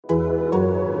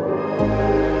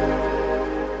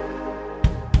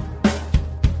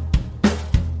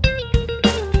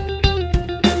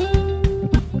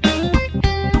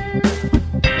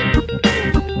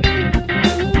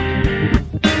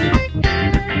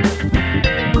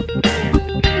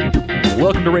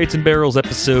Welcome to Rates and Barrels,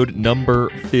 episode number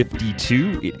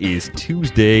 52. It is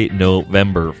Tuesday,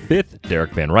 November 5th.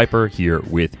 Derek Van Riper here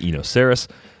with Eno Saris.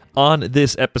 On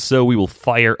this episode, we will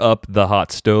fire up the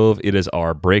hot stove. It is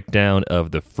our breakdown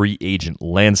of the free agent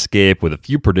landscape with a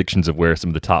few predictions of where some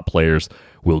of the top players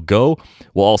will go.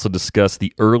 We'll also discuss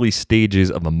the early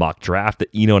stages of a mock draft that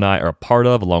Eno and I are a part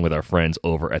of, along with our friends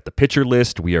over at the Pitcher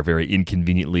List. We are very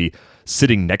inconveniently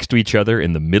sitting next to each other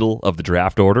in the middle of the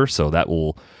draft order, so that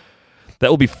will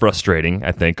be frustrating,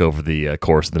 I think, over the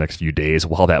course of the next few days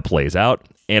while that plays out.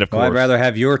 And of course, I'd rather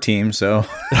have your team. So,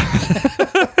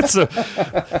 so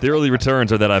the early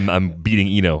returns are that I'm beating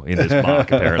Eno in this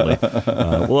mock. Apparently,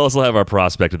 we'll also have our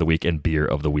prospect of the week and beer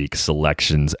of the week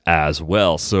selections as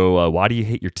well. So, why do you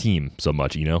hate your team so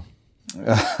much, Eno?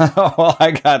 Well,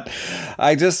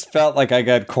 I just felt like I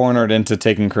got cornered into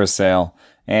taking Chris Sale,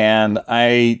 and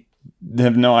I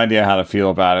have no idea how to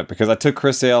feel about it because I took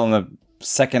Chris Sale in the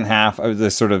second half of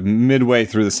the sort of midway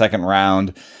through the second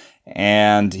round,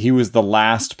 and he was the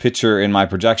last pitcher in my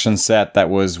projection set that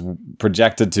was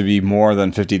projected to be more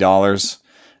than $50.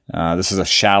 This is a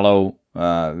shallow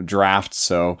draft,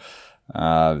 so there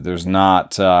are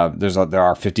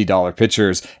 $50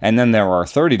 pitchers, and then there are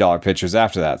 $30 pitchers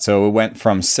after that. So it went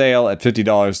from Sale at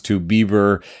 $50 to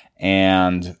Bieber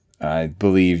and I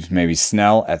believe maybe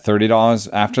Snell at $30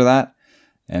 after that.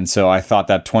 And so I thought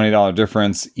that $20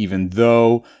 difference, even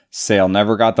though Sale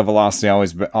never got the velocity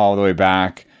always all the way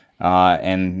back,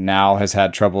 and now has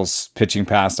had troubles pitching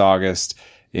past August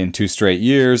in 2 straight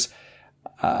years,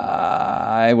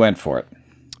 I went for it.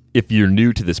 If you're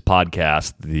new to this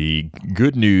podcast, the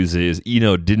good news is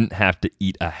Eno didn't have to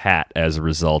eat a hat as a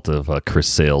result of Chris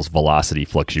Sale's velocity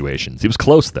fluctuations. He was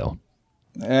close, though.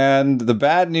 And the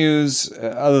bad news,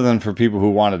 other than for people who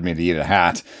wanted me to eat a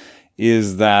hat,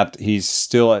 is that he's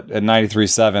still at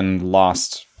 93.7,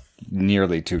 lost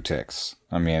nearly 2 ticks.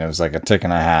 I mean, it was like a tick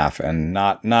and a half, and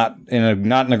not in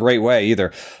a great way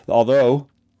either. Although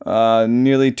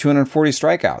nearly 240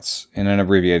 strikeouts in an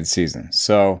abbreviated season.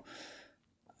 So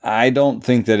I don't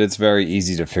think that it's very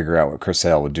easy to figure out what Chris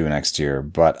Sale would do next year.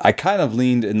 But I kind of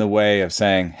leaned in the way of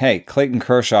saying, hey, Clayton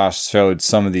Kershaw showed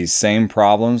some of these same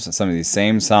problems, some of these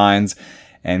same signs,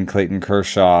 and Clayton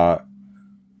Kershaw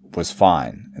was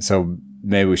fine. So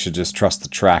maybe we should just trust the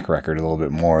track record a little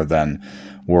bit more than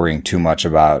worrying too much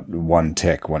about 1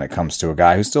 tick when it comes to a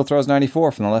guy who still throws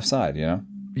 94 from the left side, you know?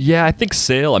 Yeah, I think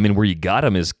Sale, where you got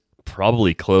him is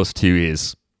probably close to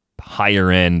his higher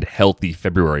end, healthy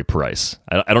February price.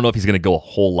 I don't know if he's going to go a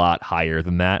whole lot higher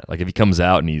than that. Like if he comes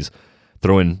out and he's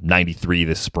throwing 93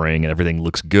 this spring and everything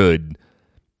looks good,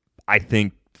 I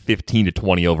think 15 to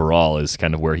 20 overall is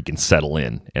kind of where he can settle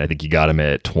in. And I think you got him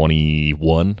at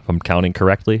 21, if I'm counting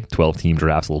correctly. 12-team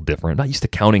draft's a little different. I'm not used to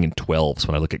counting in 12s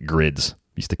when I look at grids. I'm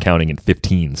used to counting in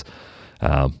 15s.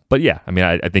 But yeah,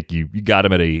 I think you got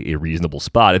him at a reasonable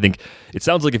spot. I think it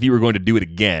sounds like if you were going to do it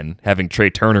again, having Trey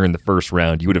Turner in the first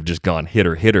round, you would have just gone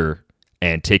hitter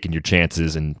and taken your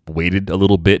chances and waited a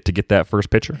little bit to get that first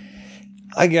pitcher.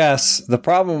 I guess the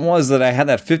problem was that I had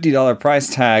that $50 price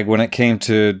tag when it came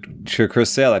to Chris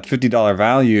Sale at $50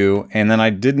 value, and then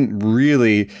I didn't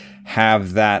really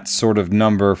have that sort of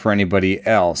number for anybody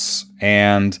else.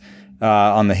 And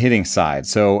on the hitting side,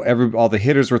 so all the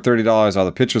hitters were $30, all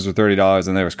the pitchers were $30,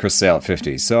 and there was Chris Sale at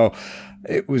 $50. So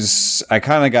I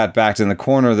kind of got backed in the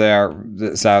corner there,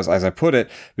 as I put it,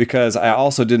 because I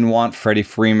also didn't want Freddie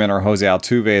Freeman or Jose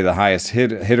Altuve, the highest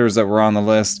hitters that were on the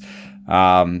list.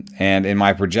 And in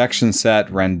my projection set,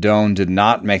 Rendon did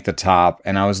not make the top,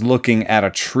 and I was looking at a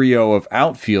trio of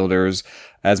outfielders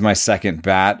as my second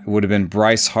bat. It would have been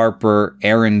Bryce Harper,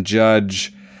 Aaron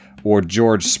Judge, or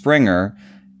George Springer,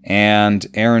 and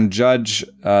Aaron Judge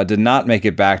did not make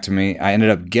it back to me. I ended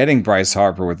up getting Bryce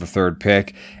Harper with the 3rd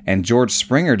pick, and George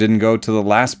Springer didn't go to the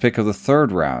last pick of the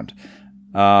 3rd round.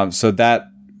 So that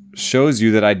shows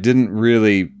you that I didn't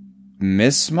really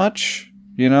miss much.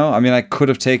 You know, I could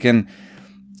have taken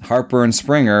Harper and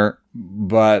Springer,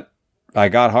 but I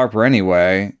got Harper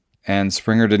anyway, and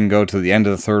Springer didn't go to the end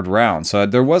of the 3rd round. So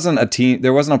there wasn't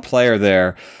a player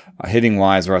there hitting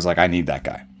wise where I was like, I need that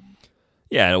guy.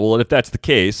 Yeah, well, if that's the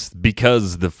case,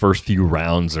 because the first few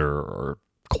rounds are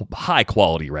high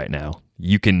quality right now,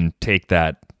 you can take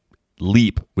that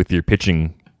leap with your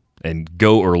pitching and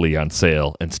go early on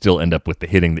Sale and still end up with the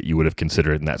hitting that you would have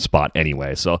considered in that spot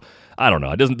anyway. So I don't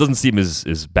know. It doesn't seem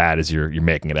as bad as you're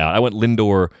making it out. I went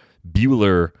Lindor,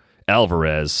 Buehler,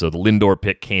 Alvarez. So the Lindor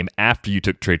pick came after you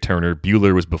took Trey Turner.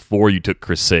 Buehler was before you took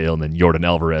Chris Sale, and then Yordan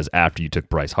Alvarez after you took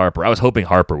Bryce Harper. I was hoping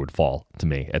Harper would fall to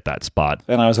me at that spot.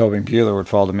 And I was hoping Buehler would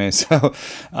fall to me. So,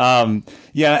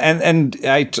 yeah, and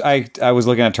I was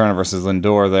looking at Turner versus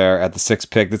Lindor there at the 6th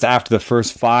pick. That's after the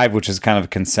first 5, which is kind of a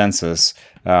consensus.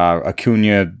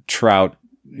 Acuna, Trout,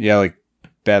 Yelich,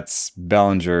 Betts,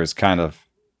 Bellinger is kind of,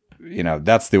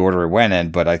 that's the order it went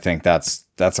in, but I think I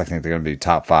think they're going to be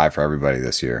top 5 for everybody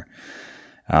this year,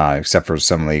 except for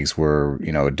some leagues where,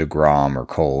 DeGrom or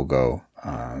Cole go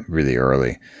really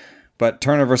early. But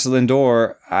Turner versus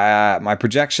Lindor, my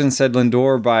projection said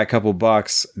Lindor by a couple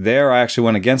bucks. There, I actually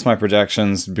went against my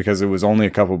projections because it was only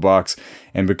a couple bucks,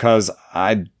 and because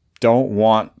I don't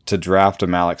want to draft a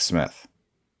Malik Smith.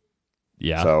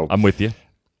 Yeah, so, I'm with you.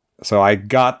 So I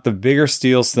got the bigger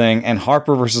steals thing, and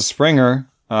Harper versus Springer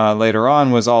later on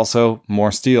was also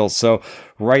more steals. So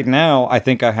right now, I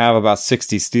think I have about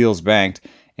 60 steals banked,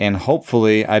 and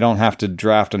hopefully I don't have to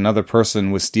draft another person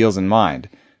with steals in mind.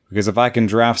 Because if I can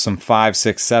draft some 5,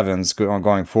 6, 7s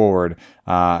going forward,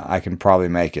 I can probably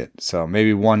make it. So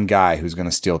maybe one guy who's going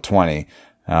to steal 20,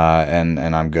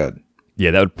 and I'm good.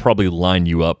 Yeah, that would probably line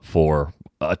you up for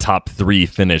a top 3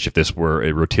 finish if this were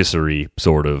a rotisserie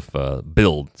sort of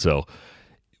build. So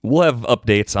we'll have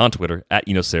updates on Twitter at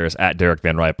Enosaris, at Derek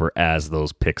Van Riper as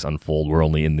those picks unfold. We're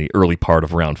only in the early part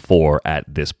of round 4 at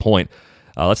this point.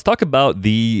 Let's talk about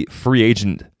the free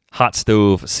agent hot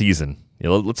stove season.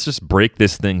 Let's just break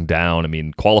this thing down. I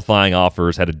mean, qualifying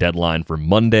offers had a deadline for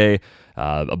Monday.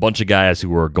 A bunch of guys who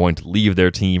were going to leave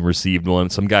their team received one.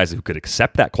 Some guys who could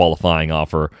accept that qualifying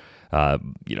offer are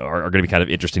going to be kind of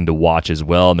interesting to watch as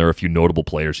well. And there are a few notable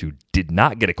players who did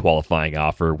not get a qualifying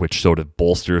offer, which sort of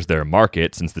bolsters their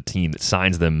market since the team that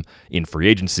signs them in free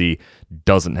agency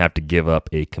doesn't have to give up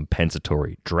a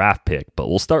compensatory draft pick. But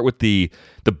we'll start with the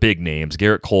big names.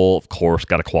 Garrett Cole, of course,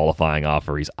 got a qualifying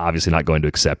offer. He's obviously not going to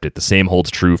accept it. The same holds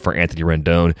true for Anthony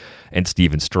Rendon and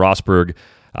Steven Strasburg.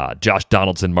 Josh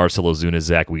Donaldson, Marcell Ozuna,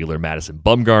 Zach Wheeler, Madison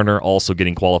Bumgarner also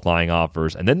getting qualifying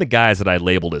offers. And then the guys that I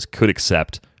labeled as could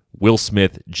accept: Will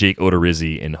Smith, Jake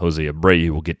Odorizzi, and Jose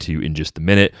Abreu, we'll get to in just a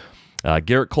minute.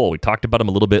 Garrett Cole, we talked about him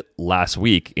a little bit last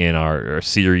week in our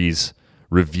series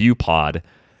review pod.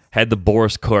 Had the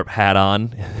Boris Corp hat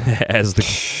on as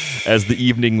the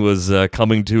evening was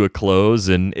coming to a close,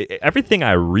 and everything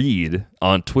I read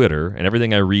on Twitter and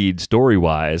everything I read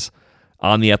story-wise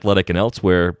on The Athletic and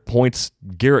elsewhere points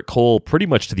Garrett Cole pretty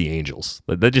much to the Angels.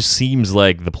 That just seems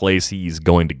like the place he's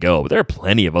going to go. But there are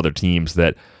plenty of other teams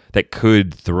that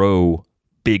could throw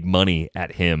big money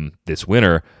at him this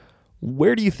winter.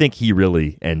 Where do you think he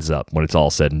really ends up when it's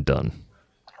all said and done?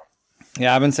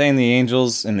 Yeah, I've been saying the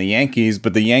Angels and the Yankees,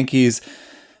 but the Yankees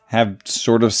have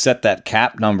sort of set that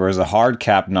cap number as a hard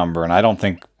cap number, and I don't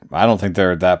think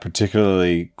they're that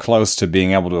particularly close to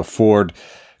being able to afford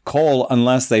Cole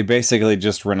unless they basically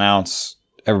just renounce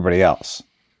everybody else,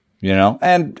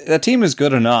 And the team is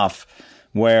good enough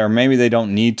where maybe they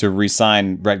don't need to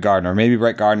re-sign Brett Gardner. Maybe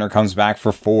Brett Gardner comes back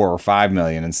for $4 or $5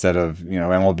 million instead of,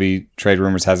 MLB trade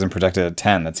rumors has him projected at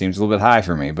 10. That seems a little bit high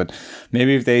for me. But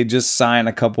maybe if they just sign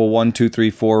a couple $1, $2,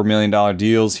 $3, $4 million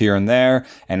deals here and there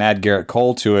and add Garrett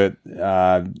Cole to it,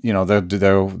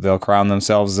 they'll crown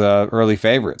themselves early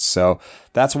favorites. So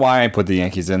that's why I put the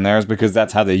Yankees in there, is because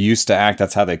that's how they used to act.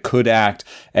 That's how they could act.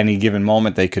 Any given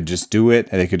moment, they could just do it.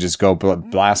 And they could just go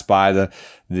blast by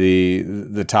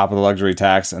the top of the luxury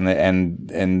tax, and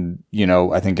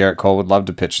I think Garrett Cole would love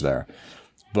to pitch there.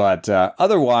 But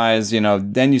otherwise,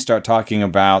 then you start talking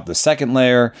about the second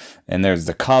layer, and there's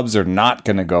the Cubs are not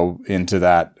going to go into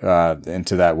that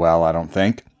well, I don't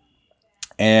think,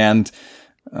 and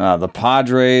the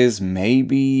Padres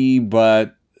maybe,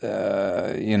 but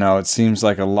it seems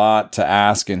like a lot to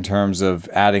ask in terms of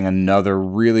adding another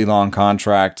really long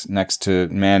contract next to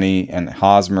Manny and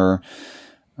Hosmer.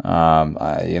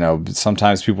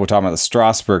 Sometimes people are talking about the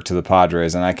Strasburg to the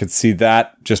Padres, and I could see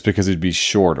that just because it'd be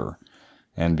shorter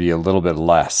and be a little bit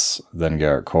less than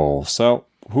Garrett Cole. So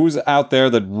who's out there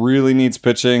that really needs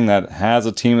pitching, that has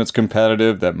a team that's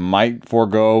competitive, that might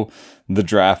forego the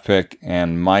draft pick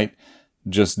and might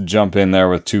just jump in there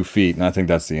with 2 feet? And I think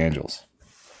that's the Angels.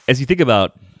 As you think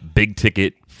about big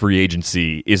ticket free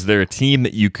agency, is there a team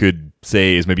that you could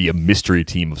say is maybe a mystery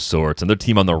team of sorts, another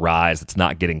team on the rise that's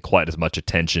not getting quite as much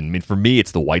attention? I mean, for me,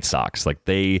 it's the White Sox. Like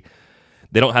they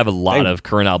don't have a lot of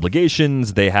current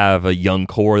obligations. They have a young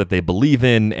core that they believe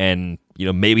in, and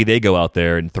maybe they go out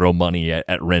there and throw money at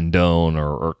Rendon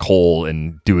or Cole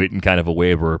and do it in kind of a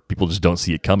way where people just don't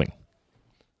see it coming.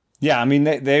 Yeah, I mean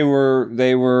they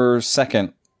were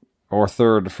second or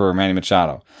third for Manny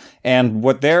Machado. And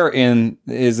what they're in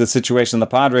is the situation the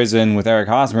Padres in with Eric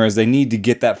Hosmer is they need to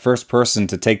get that first person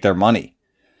to take their money.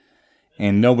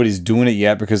 And nobody's doing it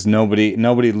yet because nobody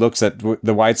looks at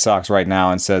the White Sox right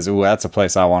now and says, "Ooh, that's a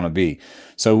place I want to be."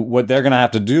 So what they're going to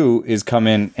have to do is come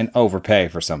in and overpay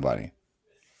for somebody.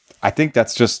 I think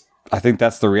that's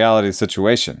the reality of the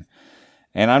situation.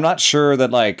 And I'm not sure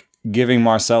that like giving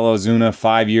Marcell Ozuna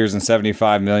 5 years and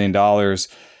 $75 million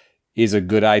is a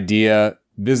good idea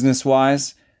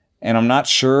business-wise. And I'm not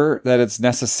sure that it's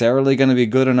necessarily going to be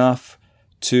good enough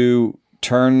to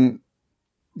turn,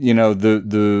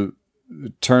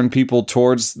 turn people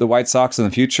towards the White Sox in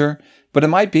the future. But it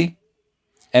might be.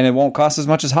 And it won't cost as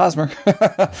much as Hosmer.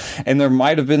 And there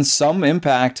might have been some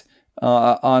impact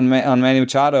on Manny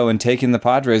Machado in taking the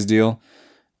Padres deal.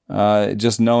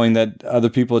 Just knowing that other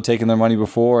people had taken their money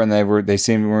before and they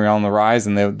seemed to be on the rise,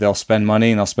 and they'll spend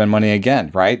money and they'll spend money again,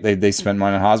 right? They spent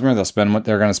money on Hosmer,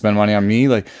 they're going to spend money on me,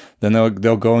 like then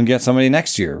they'll go and get somebody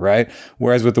next year, right?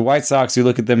 Whereas with the White Sox, you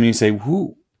look at them and you say,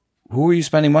 who are you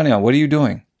spending money on? What are you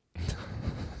doing?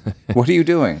 What are you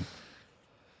doing?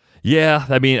 Yeah,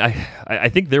 I mean, I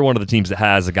think they're one of the teams that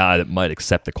has a guy that might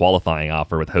accept the qualifying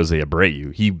offer with Jose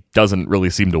Abreu. He doesn't really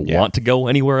seem to want to go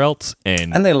anywhere else,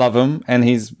 and they love him, and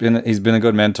he's been a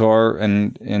good mentor,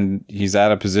 and he's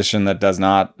at a position that does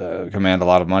not command a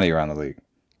lot of money around the league.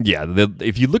 Yeah,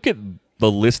 if you look at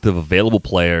the list of available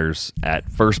players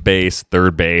at first base,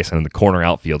 third base, and the corner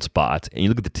outfield spots, and you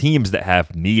look at the teams that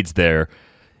have needs there,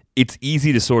 it's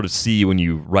easy to sort of see when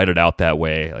you write it out that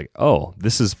way, like, oh,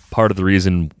 this is part of the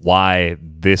reason why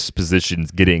this position's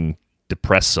getting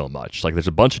depressed so much. Like, there's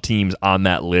a bunch of teams on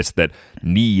that list that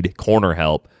need corner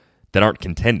help that aren't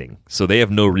contending. So they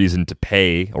have no reason to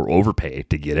pay or overpay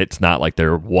to get it. It's not like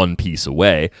they're one piece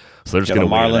away. So they're just going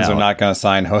to wait it out. The Marlins are not going to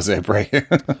sign Jose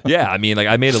Abreu. Yeah, I mean, like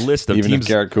I made a list of even teams. If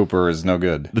Garrett Cooper is no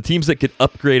good. The teams that could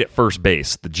upgrade at first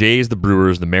base: the Jays, the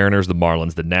Brewers, the Mariners, the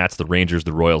Marlins, the Nats, the Rangers,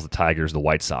 the Royals, the Tigers, the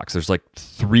White Sox. There's like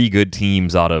 3 good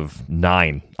teams out of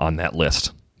 9 on that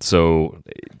list. So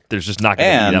there's just not going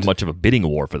to be that much of a bidding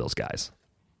war for those guys.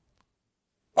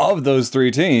 Of those 3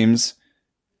 teams,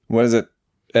 what is it?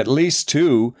 At least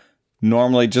 2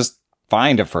 normally just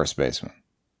find a first baseman.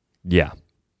 Yeah.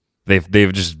 They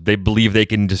believe they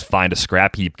can just find a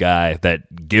scrap heap guy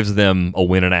that gives them a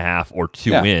win and a half or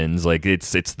 2 wins. Like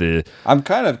it's the. I'm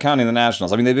kind of counting the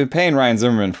Nationals. I mean, they've been paying Ryan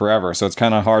Zimmerman forever, so it's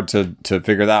kind of hard to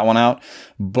figure that one out.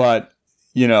 But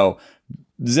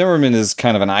Zimmerman is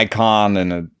kind of an icon,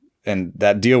 and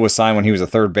that deal was signed when he was a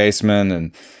third baseman,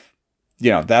 and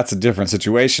that's a different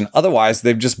situation. Otherwise,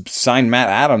 they've just signed Matt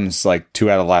Adams like 2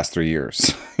 out of the last 3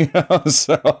 years.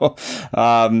 So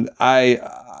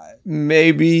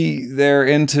maybe they're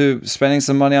into spending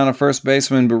some money on a first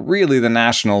baseman, but really the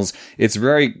Nationals, it's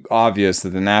very obvious that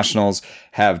the Nationals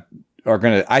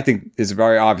I think it's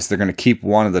very obvious they're going to keep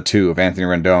one of the 2 of Anthony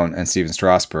Rendon and Steven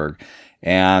Strasburg.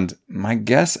 And my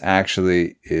guess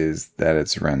actually is that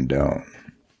it's Rendon.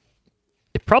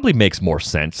 It probably makes more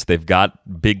sense. They've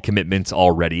got big commitments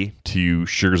already to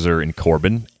Scherzer and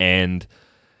Corbin, and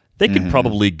they could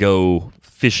probably go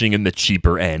fishing in the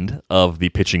cheaper end of the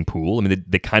pitching pool. I mean,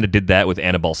 they kind of did that with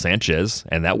Anibal Sanchez,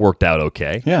 and that worked out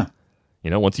okay. Yeah.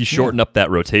 Once you shorten up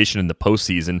that rotation in the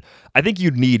postseason, I think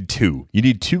you'd need 2. You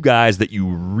need 2 guys that you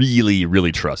really,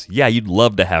 really trust. Yeah, you'd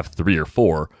love to have 3 or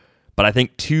 4, but I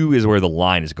think 2 is where the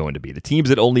line is going to be. The teams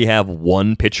that only have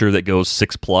 1 pitcher that goes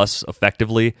 6+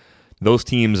 effectively, those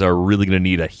teams are really going to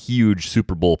need a huge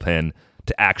super bullpen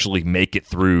to actually make it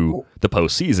through the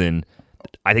postseason.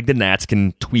 I think the Nats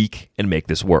can tweak and make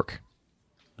this work.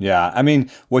 Yeah, I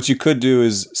mean, what you could do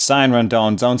is sign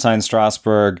Rendon, don't sign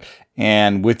Strasburg,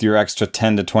 and with your extra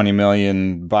 10 to 20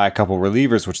 million, buy a couple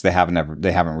relievers, which they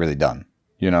haven't really done.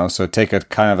 So take a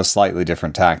kind of a slightly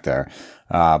different tack there.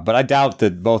 But I doubt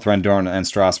that both Rendon and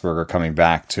Strasburg are coming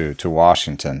back to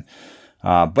Washington.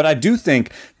 But I do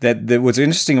think that what's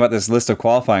interesting about this list of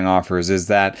qualifying offers is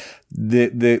that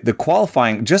the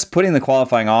qualifying, just putting the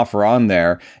qualifying offer on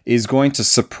there is going to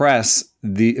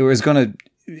is going to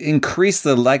increase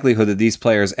the likelihood that these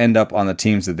players end up on the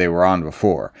teams that they were on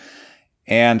before.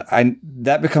 And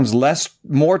that becomes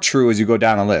more true as you go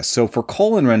down the list. So for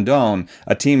Cole and Rendon,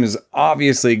 a team is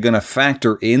obviously going to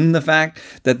factor in the fact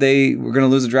that they were going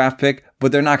to lose a draft pick,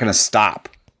 but they're not going to stop.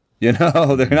 They're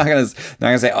not going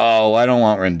to say, "Oh, I don't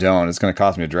want Rendon. It's going to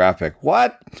cost me a draft pick."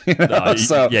 What? You got a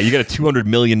 $200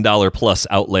 million plus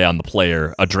outlay on the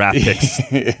player. A draft pick's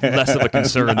less of a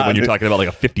concern than when you're talking about like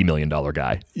a $50 million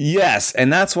guy. Yes,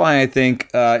 and that's why I think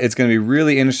it's going to be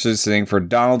really interesting for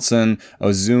Donaldson,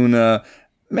 Ozuna,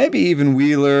 maybe even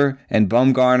Wheeler and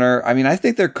Bumgarner. I mean, I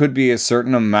think there could be a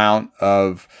certain amount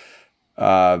of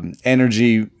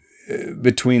energy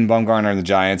between Bumgarner and the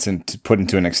Giants and to put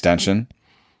into an extension,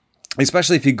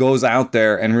 especially if he goes out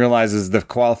there and realizes the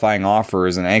qualifying offer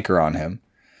is an anchor on him.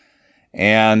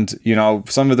 And,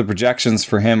 some of the projections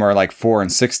for him are like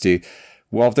 4-60.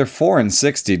 Well, if they're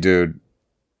 4-60, dude,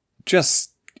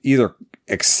 just either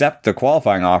accept the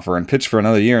qualifying offer and pitch for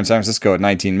another year in San Francisco at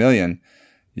 $19 million,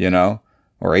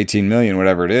 or $18 million,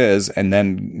 whatever it is, and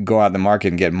then go out in the market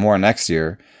and get more next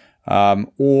year.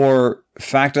 Or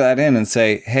factor that in and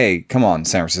say, hey, come on,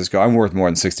 San Francisco, I'm worth more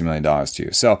than $60 million to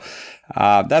you. So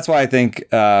that's why I think,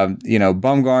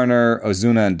 Bumgarner,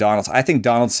 Ozuna, and Donaldson. I think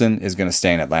Donaldson is going to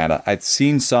stay in Atlanta. I've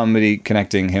seen somebody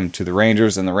connecting him to the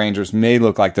Rangers, and the Rangers may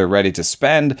look like they're ready to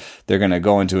spend. They're going to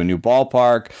go into a new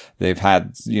ballpark. They've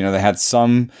had, they had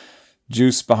some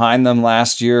juice behind them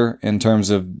last year in terms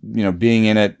of, being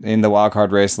in the wild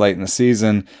card race late in the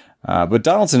season. But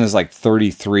Donaldson is like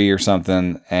 33 or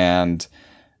something, and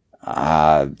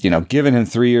giving him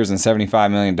 3 years and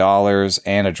 $75 million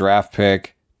and a draft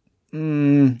pick,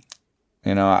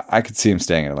 I could see him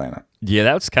staying in Atlanta. Yeah,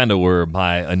 that's kind of where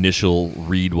my initial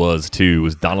read was too.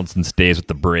 Was Donaldson stays with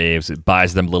the Braves? It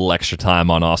buys them a little extra time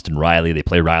on Austin Riley. They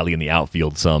play Riley in the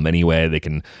outfield some anyway. They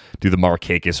can do the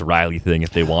Markakis Riley thing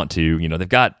if they want to.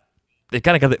 They've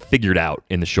kind of got it figured out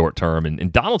in the short term.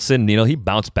 And Donaldson, he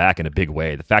bounced back in a big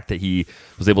way. The fact that he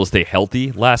was able to stay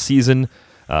healthy last season,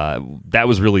 that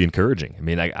was really encouraging. I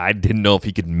mean, I didn't know if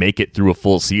he could make it through a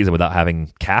full season without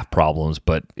having calf problems,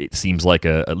 but it seems like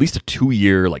at least a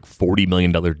 2-year, like $40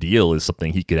 million deal is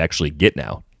something he could actually get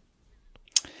now.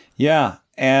 Yeah,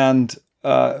 and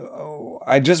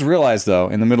I just realized, though,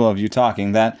 in the middle of you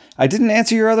talking, that I didn't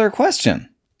answer your other question.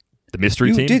 The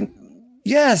mystery team?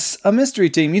 Yes, a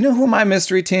mystery team. You know who my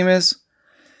mystery team is?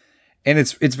 And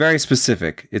it's very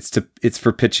specific. It's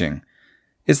for pitching.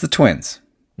 It's the Twins.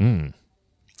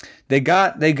 They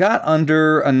got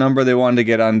under a number they wanted to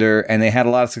get under, and they had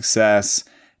a lot of success.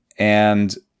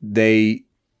 And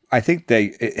I think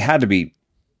it had to be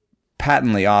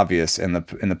patently obvious in the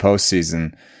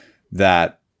postseason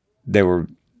that they were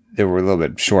a little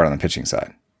bit short on the pitching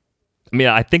side. I mean,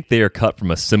 I think they are cut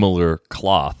from a similar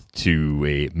cloth to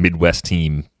a Midwest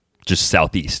team just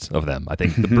southeast of them. I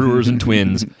think the Brewers and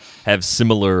Twins have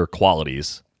similar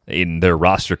qualities in their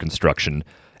roster construction,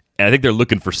 and I think they're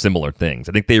looking for similar things.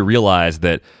 I think they realize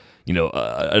that, in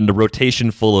a rotation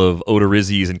full of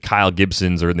Odorizzi's and Kyle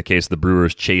Gibsons, or in the case of the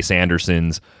Brewers, Chase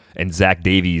Andersons and Zach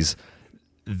Davies,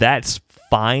 that's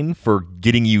fine for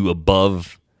getting you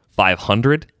above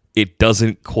 500. It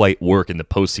doesn't quite work in the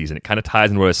postseason. It kind of ties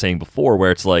into what I was saying before,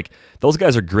 where it's like those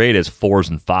guys are great as 4s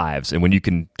and 5s, and when you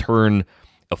can turn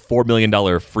a $4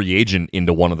 million free agent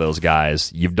into one of those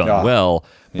guys, you've done well.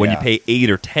 When you pay $8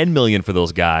 or $10 million for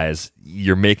those guys,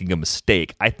 you're making a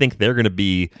mistake. I think they're going to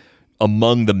be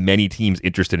among the many teams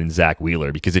interested in Zach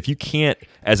Wheeler, because if you can't,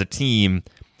 as a team,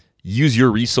 use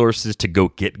your resources to go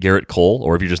get Garrett Cole,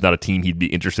 or if you're just not a team he'd be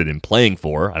interested in playing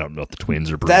for. I don't know if the Twins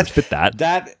or Brewers fit that.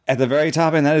 That, at the very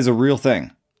top end, that is a real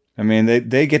thing. I mean,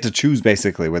 they get to choose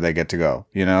basically where they get to go.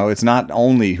 It's not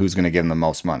only who's going to give them the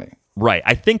most money. Right.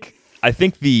 I think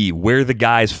the where the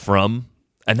guy's from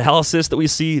analysis that we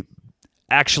see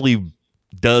actually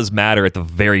does matter at the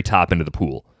very top end of the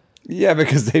pool. Yeah,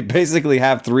 because they basically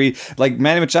have three. Like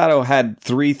Manny Machado had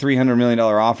three $300 million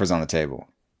offers on the table.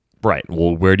 Right.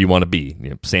 Well, where do you want to be?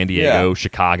 San Diego,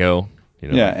 Chicago.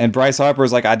 Yeah, and Bryce Harper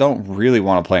is like, I don't really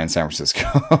want to play in San Francisco.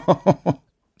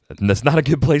 And that's not a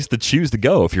good place to choose to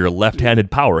go if you're a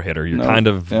left-handed power hitter. You're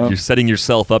you're setting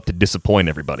yourself up to disappoint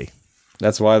everybody.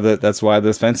 That's why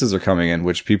the fences are coming in,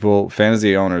 which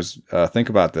fantasy owners, think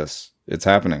about this. It's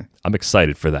happening. I'm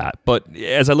excited for that. But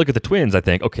as I look at the Twins, I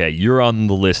think, okay, you're on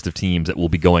the list of teams that will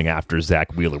be going after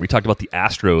Zach Wheeler. We talked about the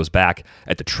Astros back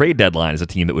at the trade deadline as a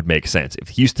team that would make sense. If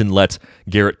Houston lets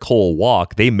Garrett Cole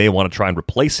walk, they may want to try and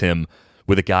replace him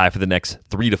with a guy for the next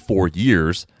 3 to 4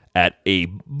 years at a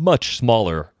much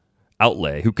smaller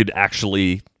outlay who could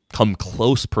actually come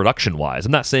close production-wise.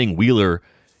 I'm not saying Wheeler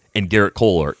and Garrett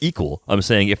Cole are equal. I'm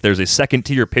saying if there's a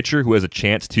second-tier pitcher who has a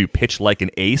chance to pitch like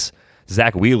an ace,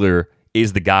 Zach Wheeler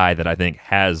is the guy that I think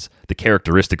has the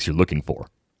characteristics you're looking for.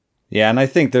 Yeah, and I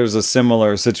think there's a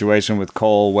similar situation with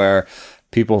Cole where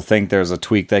people think there's a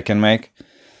tweak they can make.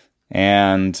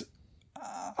 And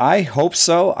I hope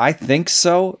so. I think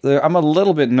so. I'm a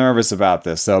little bit nervous about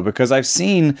this, though, because I've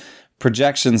seen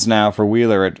projections now for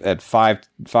Wheeler at 5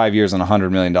 years and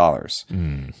 $100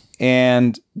 million.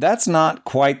 And that's not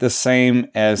quite the same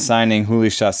as signing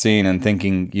Jhoulys Chacín and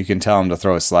thinking you can tell him to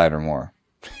throw a slider more.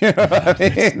 You know what I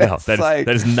mean? No, that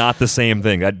is not the same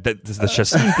thing. That's the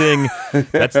Chassin thing.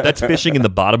 That's fishing in the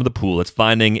bottom of the pool. It's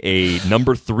finding a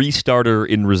number 3 starter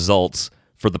in results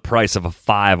for the price of a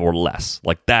 5 or less.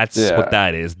 Like, that's what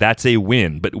that is. That's a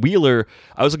win. But Wheeler,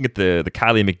 I was looking at the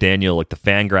Kiley McDaniel, like the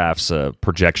Fangraphs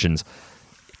projections.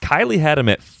 Kiley had him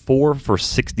at 4 for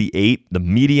 68. The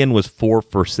median was 4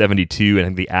 for 72, and I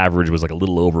think the average was like a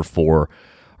little over 4,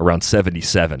 around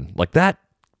 77. Like, that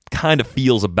kind of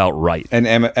feels about right. And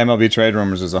MLB Trade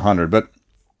Rumors is 100, but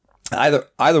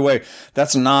either way,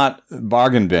 that's not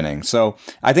bargain binning. So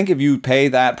I think if you pay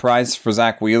that price for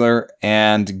Zach Wheeler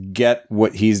and get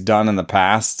what he's done in the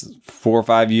past 4 or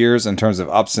 5 years in terms of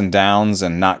ups and downs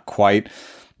and not quite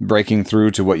breaking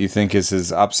through to what you think is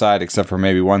his upside, except for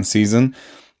maybe one season,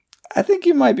 I think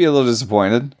you might be a little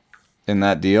disappointed in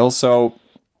that deal. So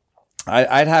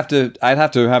I'd have to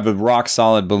have a rock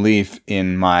solid belief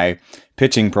in my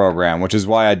pitching program, which is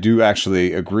why I do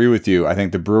actually agree with you. I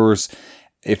think the Brewers,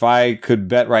 if I could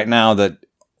bet right now that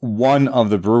one of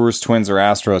the Brewers, Twins, or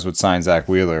Astros would sign Zach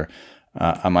Wheeler,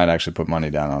 I might actually put money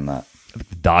down on that.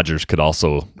 The Dodgers could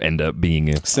also end up being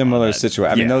a similar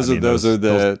situation. I mean, those are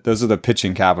the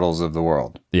pitching capitals of the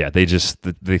world. Yeah, they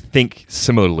think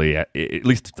similarly. At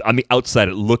least on the outside,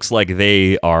 it looks like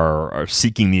they are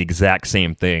seeking the exact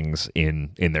same things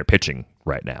in their pitching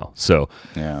right now. So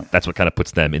that's what kind of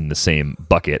puts them in the same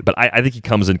bucket. But I think he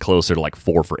comes in closer to like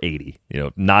 4 for 80.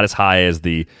 Not as high as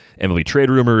the MLB Trade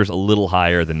Rumors, a little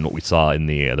higher than what we saw in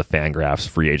the Fangraphs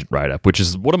free agent write-up, which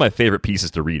is one of my favorite pieces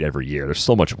to read every year. There's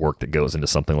so much work that goes into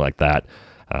something like that.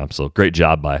 So great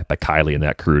job by Kiley and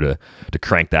that crew to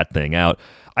crank that thing out.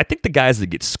 I think the guys that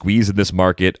get squeezed in this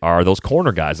market are those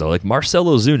corner guys, though, like Marcell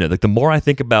Ozuna. Like, the more I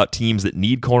think about teams that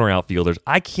need corner outfielders,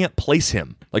 I can't place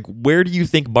him. Like, where do you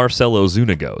think Marcell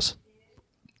Ozuna goes?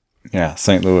 Yeah,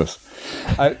 St. Louis.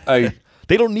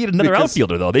 They don't need another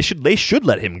outfielder, though. They should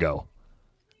let him go.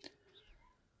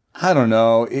 I don't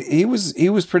know. He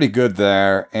was pretty good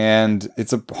there, and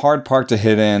it's a hard park to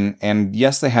hit in. And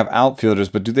yes, they have outfielders,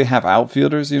 but do they have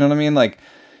outfielders? You know what I mean? Like,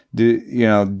 are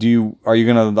you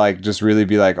gonna like just really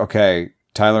be like, okay,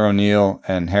 Tyler O'Neill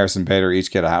and Harrison Bader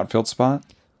each get an outfield spot?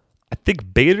 I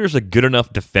think Bader's a good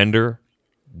enough defender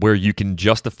where you can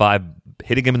justify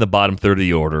hitting him in the bottom third of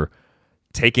the order,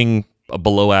 taking a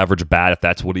below average bat if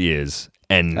that's what he is,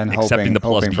 and accepting the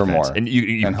plus defense. For more. And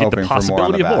you get the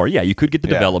possibility of more. Yeah, you could get the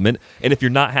development. And if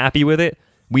you're not happy with it,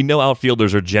 we know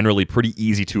outfielders are generally pretty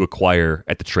easy to acquire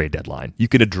at the trade deadline. You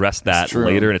can address that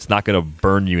later, and it's not going to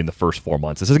burn you in the first 4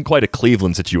 months. This isn't quite a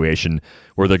Cleveland situation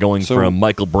where they're going from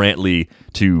Michael Brantley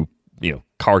to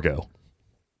Cargo.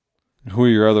 Who are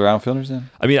your other outfielders then?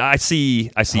 I mean, I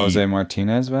see Jose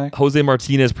Martinez back. Jose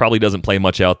Martinez probably doesn't play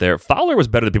much out there. Fowler was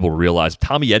better than people realize.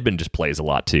 Tommy Edman just plays a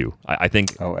lot too. I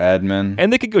think. Oh, Edman.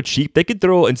 And they could go cheap. They could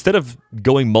throw, instead of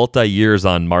going multi-years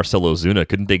on Marcell Ozuna,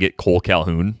 couldn't they get Cole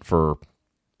Calhoun for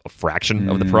a fraction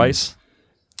of the price?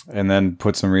 And then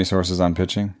put some resources on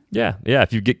pitching? Yeah.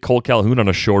 If you get Cole Calhoun on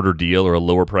a shorter deal or a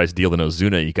lower price deal than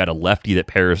Ozuna, you got a lefty that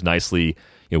pairs nicely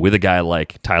with a guy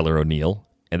like Tyler O'Neill.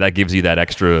 And that gives you that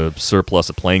extra surplus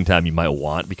of playing time you might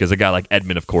want, because a guy like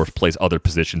Edman, of course, plays other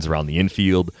positions around the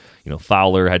infield.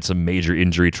 Fowler had some major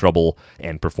injury trouble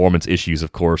and performance issues,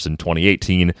 of course, in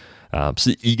 2018.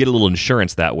 So you get a little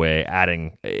insurance that way,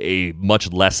 adding a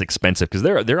much less expensive, because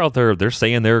they're out there, they're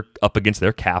saying they're up against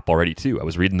their cap already, too. I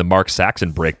was reading the Mark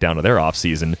Saxon breakdown of their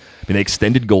offseason. I mean, they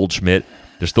extended Goldschmidt.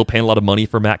 They're still paying a lot of money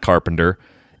for Matt Carpenter.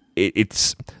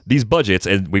 It's these budgets,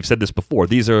 and we've said this before,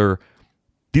 these are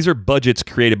budgets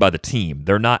created by the team.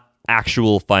 They're not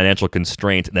actual financial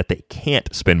constraints and that they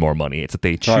can't spend more money. It's that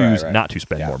they choose not to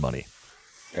spend more money.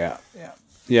 Yeah.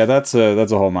 That's a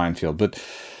whole minefield. But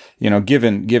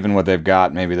given what they've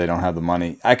got, maybe they don't have the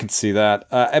money. I could see that.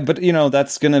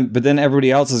 But then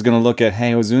everybody else is gonna look at,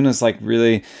 hey, Ozuna's like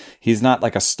really, he's not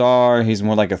like a star. He's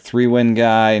more like a 3-win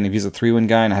guy. And if he's a 3-win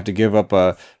guy, and I have to give up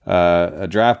a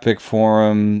draft pick for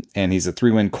him, and he's a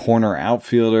 3-win corner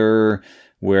outfielder,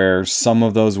 where some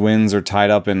of those wins are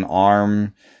tied up in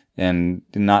arm and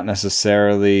not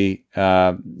necessarily,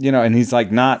 and he's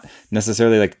like not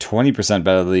necessarily like 20%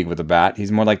 better than the league with the bat.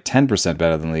 He's more like 10%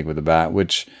 better than the league with the bat,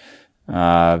 which,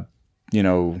 maybe,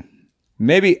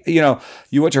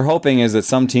 what you're hoping is that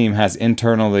some team has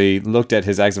internally looked at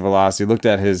his exit velocity, looked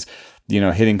at his,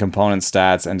 hitting component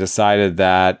stats, and decided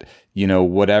that,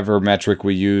 whatever metric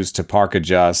we use to park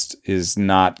adjust is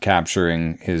not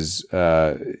capturing his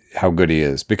how good he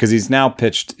is, because he's now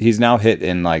hit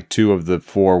in like 2 of the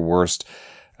 4 worst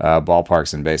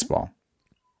ballparks in baseball.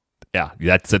 Yeah,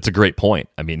 that's a great point.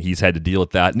 I mean, he's had to deal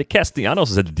with that. Nick Castellanos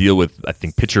has had to deal with, I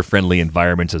think, pitcher-friendly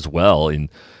environments as well in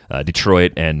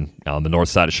Detroit and on the north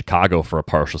side of Chicago for a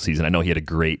partial season. I know he had a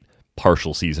great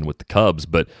partial season with the Cubs,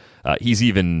 but he's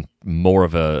even more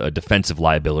of a defensive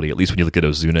liability. At least when you look at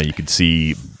Ozuna, you can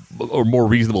see a more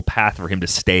reasonable path for him to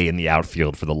stay in the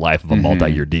outfield for the life of a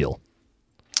multi-year deal.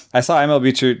 I saw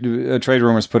MLB trade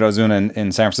rumors put Ozuna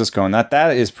in San Francisco, and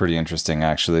that is pretty interesting,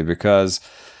 actually, because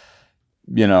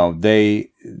they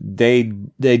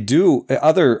do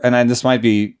other, and this might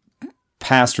be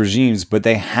past regimes, but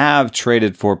they have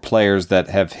traded for players that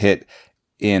have hit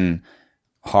in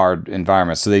hard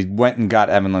environments. So they went and got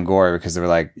Evan Longoria because they were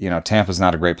like, Tampa's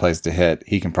not a great place to hit.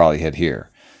 He can probably hit here.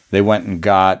 They went and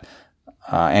got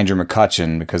Andrew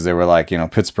McCutchen because they were like,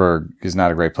 Pittsburgh is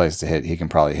not a great place to hit. He can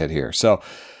probably hit here. So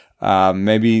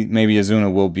maybe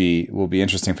Ozuna will be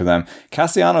interesting for them.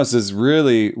 Castellanos is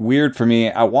really weird for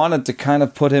me. I wanted to kind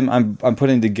of put him. I'm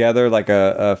putting together like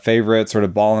a favorite sort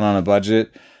of balling on a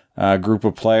budget group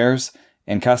of players,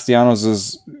 and Castellanos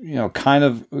is kind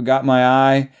of got my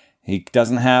eye. He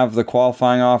doesn't have the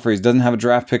qualifying offer. He doesn't have a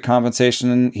draft pick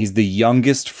compensation. He's the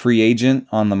youngest free agent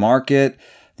on the market.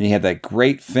 He had that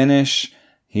great finish.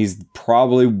 He's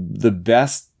probably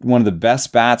one of the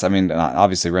best bats. I mean,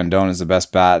 obviously Rendon is the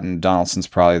best bat and Donaldson's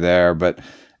probably there, but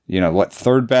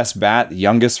third best bat,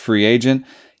 youngest free agent.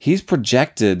 He's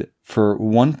projected for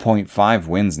 1.5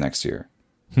 wins next year.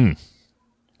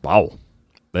 Wow.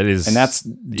 And that's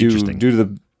due to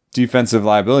the defensive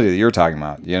liability that you're talking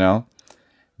about,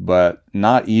 but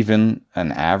not even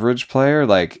an average player.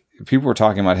 Like, people were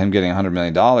talking about him getting $100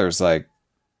 million. Like,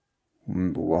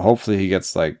 well, hopefully he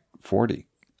gets like 40.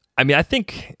 I mean, I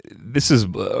think this is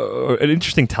an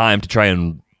interesting time to try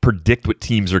and predict what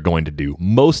teams are going to do.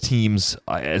 Most teams,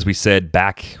 as we said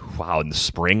back, in the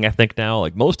spring, I think now,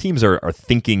 like most teams are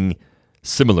thinking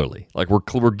similarly. Like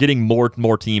we're getting more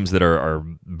teams that are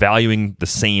valuing the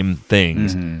same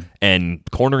things, and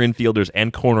corner infielders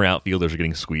and corner outfielders are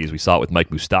getting squeezed. We saw it with Mike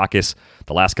Moustakas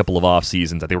the last couple of off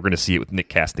seasons. I think we're going to see it with Nick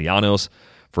Castellanos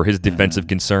for his defensive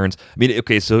concerns. I mean,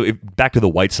 okay, so back to the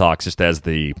White Sox, just as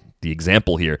the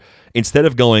example here. Instead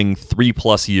of going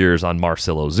 3+ years on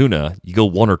Marcell Ozuna, you go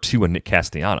 1 or 2 on Nick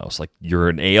Castellanos. Like, you're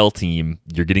an AL team,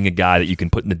 you're getting a guy that you can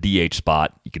put in the DH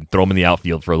spot, you can throw him in the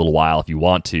outfield for a little while if you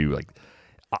want to. Like,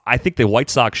 I think the White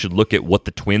Sox should look at what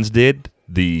the Twins did,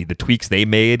 the tweaks they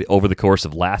made over the course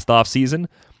of last offseason,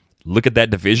 look at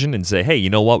that division and say, hey, you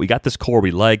know what? We got this core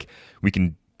we like. We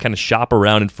can kind of shop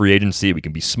around in free agency. We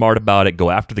can be smart about it,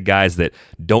 go after the guys that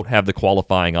don't have the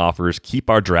qualifying offers, keep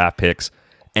our draft picks,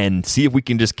 and see if we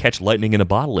can just catch lightning in a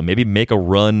bottle and maybe make a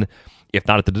run, if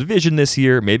not at the division this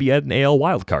year, maybe at an AL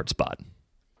wildcard spot.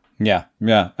 Yeah.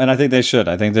 And I think they should.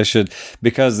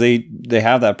 Because they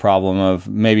have that problem of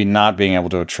maybe not being able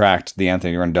to attract the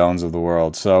Anthony Rendones of the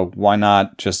world. So why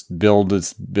not just build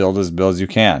as you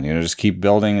can? Just keep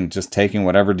building and just taking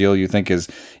whatever deal you think is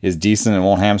decent and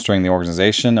won't hamstring the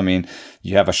organization. I mean,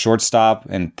 you have a shortstop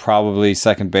and probably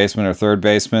second baseman or third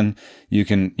baseman you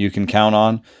can count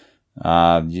on.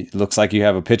 It looks like you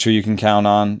have a pitcher you can count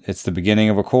on. It's the beginning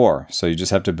of a core, so you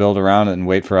just have to build around it and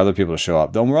wait for other people to show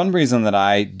up. The one reason that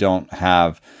I don't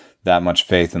have that much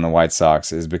faith in the White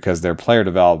Sox is because their player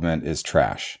development is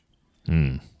trash.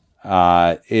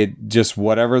 It just,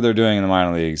 whatever they're doing in the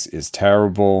minor leagues is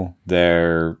terrible.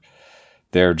 They're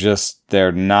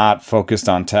not focused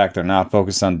on tech. They're not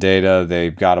focused on data.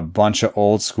 They've got a bunch of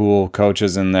old school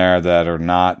coaches in there that are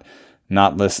not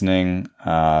listening.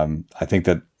 I think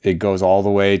that it goes all the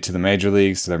way to the major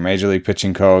leagues, to their major league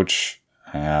pitching coach.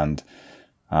 And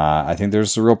I think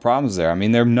there's some real problems there. I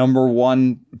mean, their number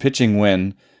one pitching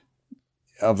win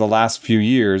of the last few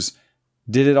years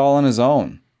did it all on his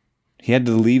own. He had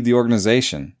to leave the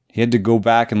organization. He had to go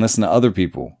back and listen to other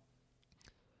people.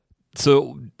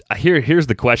 So here's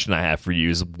the question I have for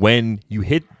you is, when you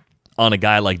hit on a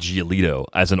guy like Giolito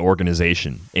as an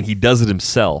organization and he does it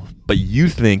himself, but you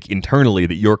think internally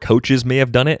that your coaches may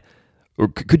have done it, or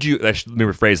could you, let me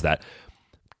rephrase that,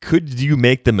 could you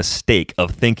make the mistake of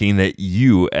thinking that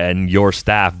you and your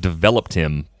staff developed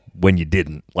him when you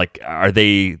didn't? Like, are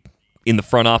they in the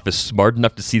front office smart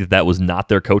enough to see that that was not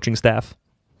their coaching staff?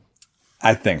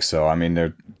 I think so. I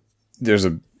mean, there's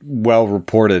a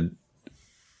well-reported,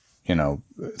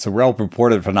 it's a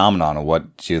well-reported phenomenon of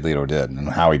what Giolito did and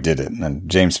how he did it. And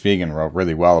James Fegan wrote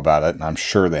really well about it, and I'm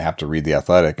sure they have to read The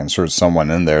Athletic, and sure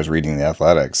someone in there is reading The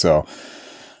Athletic. So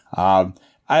I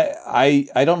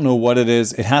don't know what it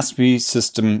is. It has to be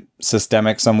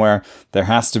systemic somewhere. There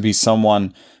has to be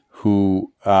someone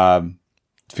who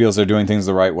feels they're doing things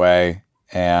the right way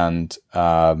and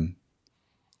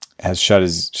has shut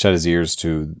his ears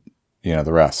to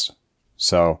the rest.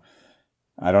 So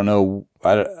I don't know.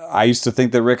 I used to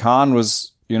think that Rick Hahn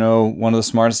was, one of the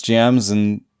smartest GMs,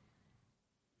 and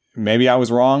maybe I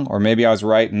was wrong, or maybe I was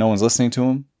right and no one's listening to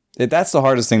him. That's the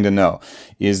hardest thing to know,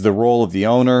 is the role of the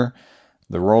owner,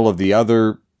 the role of the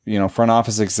other, front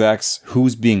office execs,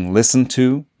 who's being listened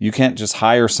to. You can't just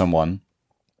hire someone.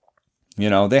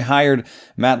 They hired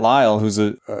Matt Lyle, who's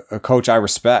a coach I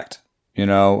respect,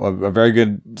 a very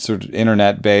good sort of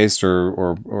internet-based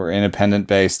or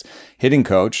independent-based hitting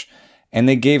coach. And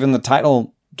they gave him the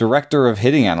title director of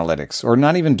hitting analytics, or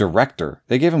not even director.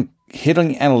 They gave him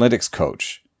hitting analytics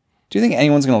coach. Do you think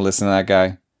anyone's going to listen to that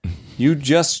guy? You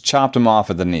just chopped him off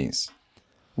at the knees.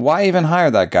 Why even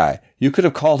hire that guy? You could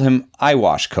have called him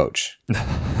eyewash coach. It's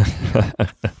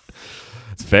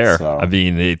fair. So. I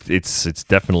mean, it's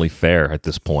definitely fair at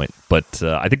this point. But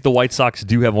I think the White Sox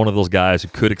do have one of those guys who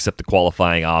could accept the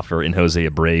qualifying offer in Jose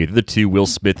Abreu. The two, Will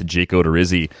Smith and Jake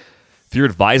Odorizzi. If you're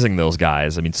advising those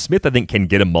guys, I mean, Smith, I think, can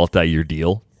get a multi-year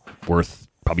deal worth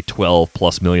probably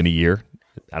 $12+ million a year.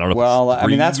 I don't know. Well, I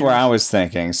mean, that's where I was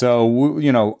thinking. So,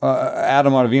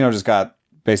 Adam Ottavino just got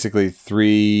basically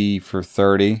 3 for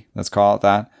 $30. Let's call it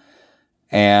that.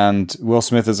 And Will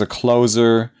Smith is a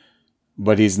closer,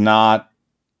 but he's not,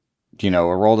 a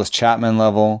Aroldis Chapman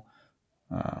level.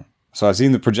 So I've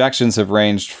seen the projections have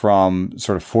ranged from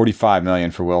sort of $45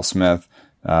 million for Will Smith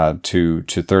to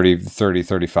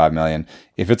 35 million.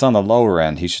 If it's on the lower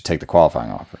end, he should take the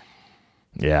qualifying offer.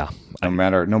 Yeah. No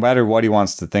matter what he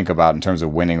wants to think about in terms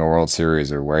of winning a World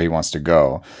Series or where he wants to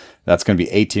go, that's going to be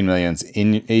 18 millions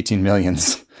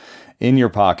in your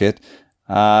pocket.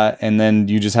 And then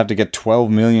you just have to get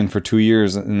 12 million for 2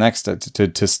 years next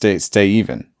to stay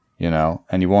even,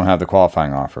 and you won't have the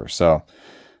qualifying offer. So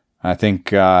I think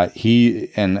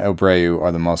he and Abreu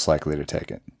are the most likely to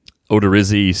take it.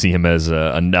 Odorizzi, you see him as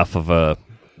enough of a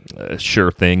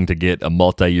sure thing to get a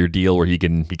multi-year deal where he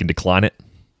can decline it?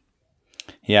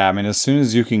 Yeah, I mean, as soon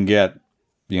as you can get,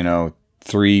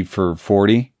 3 for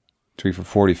 40, 3 for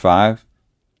 45,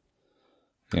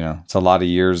 it's a lot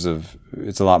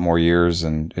more years,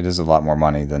 and it is a lot more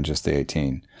money than just the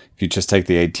 18. If you just take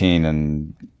the 18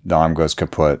 and the arm goes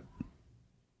kaput.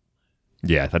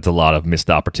 Yeah, that's a lot of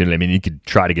missed opportunity. I mean, you could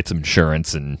try to get some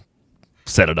insurance and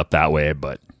set it up that way,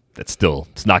 but it's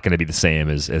not going to be the same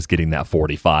as getting that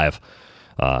 45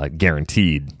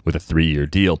 guaranteed with a 3-year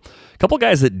deal. A couple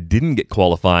guys that didn't get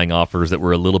qualifying offers that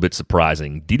were a little bit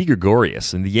surprising. Didi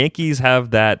Gregorius, and the Yankees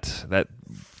have that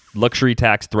luxury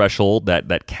tax threshold,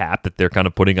 that cap that they're kind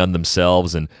of putting on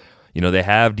themselves, and they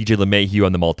have DJ LeMahieu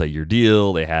on the multi-year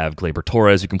deal. They have Gleyber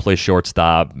Torres who can play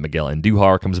shortstop. Miguel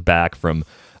Andujar comes back from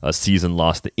a season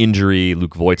lost to injury.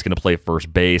 Luke Voigt's going to play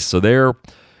first base, so they're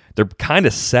kind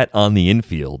of set on the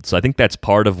infield. So I think that's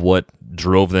part of what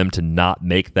drove them to not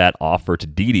make that offer to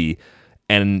Didi.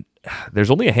 And there's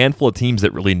only a handful of teams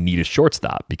that really need a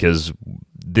shortstop, because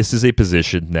this is a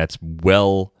position that's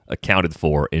well accounted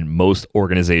for in most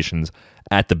organizations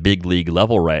at the big league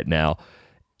level right now.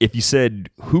 If you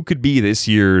said, who could be this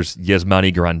year's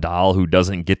Yasmani Grandal, who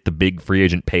doesn't get the big free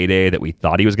agent payday that we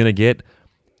thought he was going to get,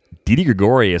 Didi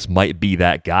Gregorius might be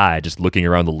that guy, just looking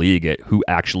around the league at who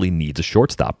actually needs a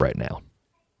shortstop right now.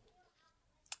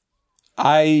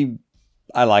 I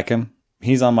like him.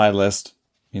 He's on my list.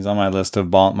 He's on my list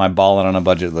of my ballin' on a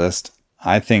budget list.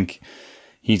 I think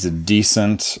he's a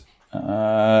decent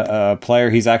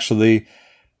player. He's actually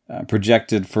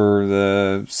projected for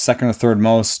the second or third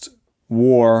most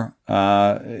WAR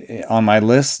on my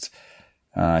list.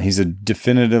 He's a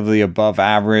definitively above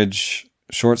average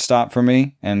shortstop for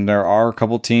me, and there are a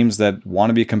couple teams that want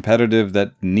to be competitive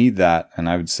that need that, and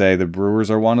I would say the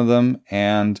Brewers are one of them,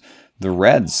 and the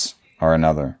Reds are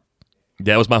another.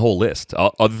 That was my whole list.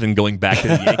 Other than going back to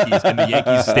the Yankees and the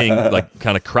Yankees staying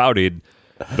kind of crowded,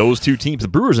 those two teams, the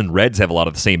Brewers and Reds, have a lot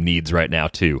of the same needs right now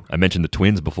too. I mentioned the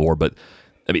Twins before, but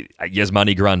I mean,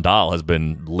 Yasmani Grandal has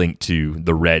been linked to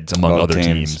the Reds among both other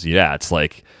teams. Yeah, it's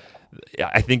like,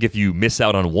 I think if you miss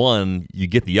out on one, you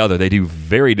get the other. They do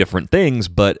very different things,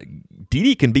 but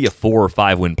Didi can be a 4 or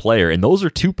 5 win player, and those are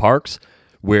two parks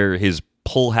where his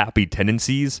pull-happy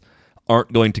tendencies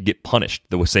aren't going to get punished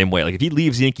the same way. Like if he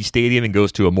leaves Yankee Stadium and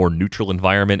goes to a more neutral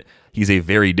environment, he's a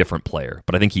very different player.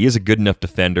 But I think he is a good enough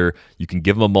defender. You can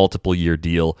give him a multiple-year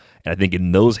deal, and I think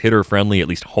in those hitter-friendly, at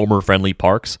least homer-friendly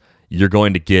parks, you're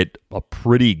going to get a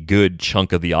pretty good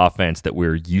chunk of the offense that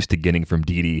we're used to getting from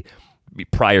Didi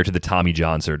prior to the Tommy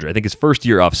John surgery. I think his first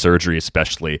year off surgery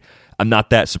especially, I'm not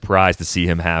that surprised to see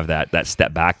him have that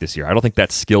step back this year. I don't think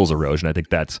that's skills erosion. I think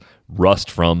that's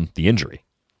rust from the injury.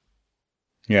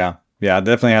 Yeah, it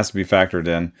definitely has to be factored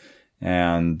in.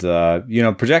 And,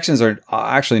 projections are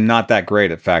actually not that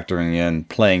great at factoring in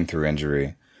playing through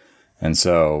injury. And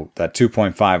so that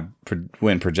 2.5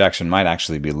 win projection might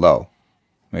actually be low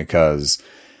because,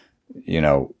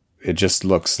 it just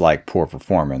looks like poor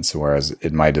performance, whereas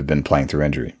it might have been playing through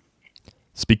injury.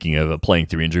 Speaking of playing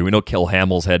through injury, we know Cole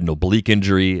Hamels had an oblique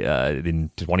injury in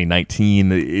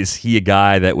 2019. Is he a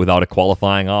guy that without a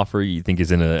qualifying offer you think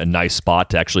is in a nice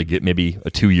spot to actually get maybe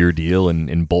a 2-year deal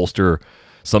and bolster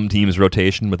some teams'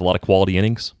 rotation with a lot of quality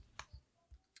innings?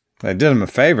 I did him a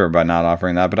favor by not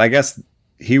offering that, but I guess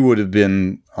he would have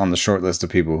been on the short list of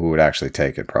people who would actually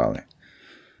take it probably.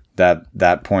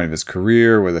 That point of his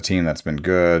career with a team that's been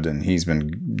good and he's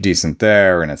been decent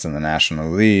there and it's in the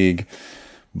National League.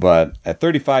 But at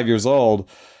 35 years old,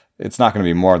 it's not going to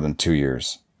be more than 2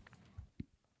 years.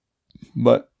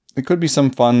 But it could be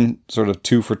some fun sort of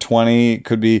 2 for 20. It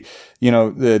could be,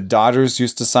 the Dodgers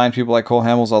used to sign people like Cole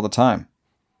Hamels all the time.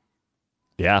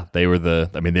 Yeah, they were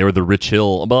the Rich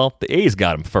Hill. Well, the A's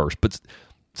got him first, but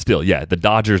still, yeah, the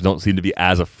Dodgers don't seem to be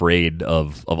as afraid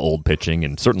of old pitching,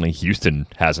 and certainly Houston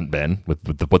hasn't been with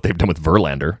what they've done with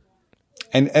Verlander.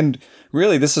 And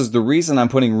really, this is the reason I'm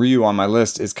putting Ryu on my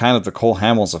list is kind of the Cole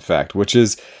Hamels effect, which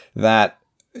is that,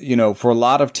 for a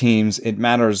lot of teams, it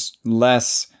matters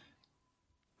less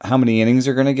how many innings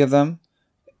you're going to give them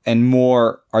and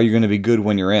more, are you going to be good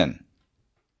when you're in?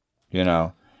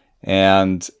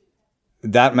 And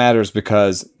that matters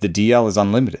because the DL is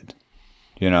unlimited.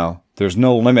 There's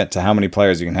no limit to how many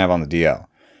players you can have on the DL.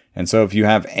 And so if you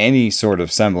have any sort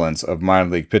of semblance of minor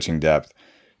league pitching depth,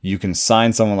 you can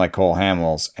sign someone like Cole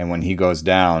Hamels, and when he goes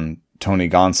down, Tony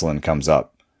Gonsolin comes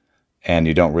up, and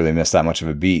you don't really miss that much of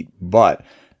a beat. But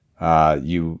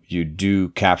you do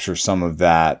capture some of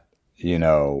that,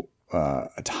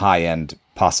 high-end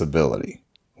possibility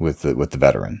with the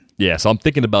veteran. Yeah, so I'm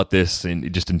thinking about this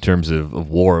in terms of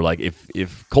WAR. Like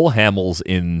if Cole Hamels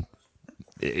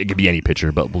it could be any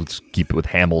pitcher, but we'll just keep it with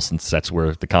Hamels since that's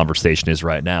where the conversation is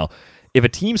right now. If a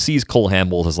team sees Cole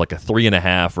Hamels as like a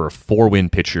 3.5 or a 4-win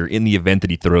pitcher in the event that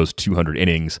he throws 200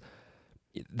 innings,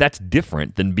 that's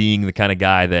different than being the kind of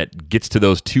guy that gets to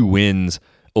those 2 wins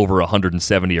over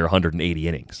 170 or 180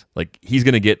 innings. Like he's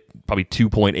going to get probably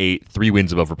 2.8, 3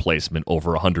 wins above replacement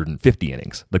over 150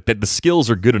 innings. Like the skills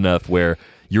are good enough where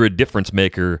you're a difference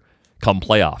maker come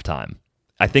playoff time.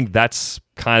 I think that's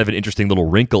kind of an interesting little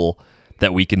wrinkle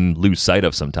that we can lose sight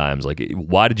of sometimes. Like,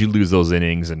 why did you lose those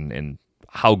innings, and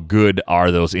how good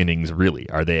are those innings really?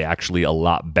 Are they actually a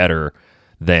lot better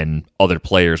than other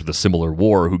players with a similar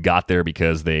WAR who got there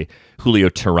because they Julio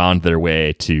Teheran'd their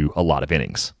way to a lot of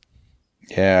innings?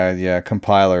 Yeah,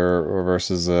 compiler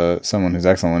versus someone who's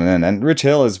excellent. And Rich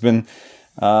Hill has been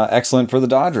excellent for the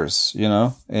Dodgers,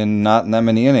 in not that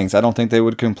many innings. I don't think they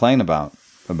would complain about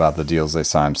the deals they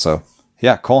signed. So,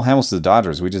 yeah, Cole Hamels to the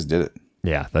Dodgers. We just did it.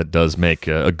 Yeah, that does make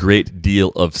a great deal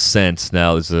of sense.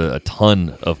 Now, there's a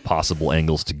ton of possible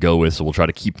angles to go with, so we'll try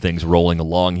to keep things rolling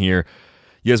along here.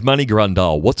 Yasmani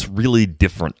Grandal, what's really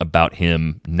different about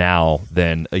him now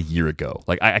than a year ago?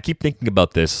 Like, I keep thinking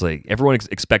about this. Like, everyone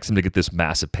expects him to get this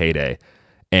massive payday,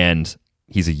 and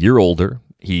he's a year older.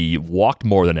 He walked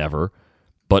more than ever,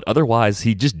 but otherwise,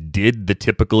 he just did the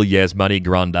typical Yasmani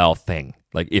Grandal thing.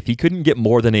 Like, if he couldn't get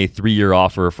more than a 3-year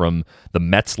offer from the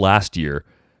Mets last year,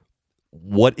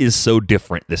 what is so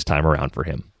different this time around for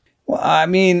him? Well, I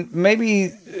mean, maybe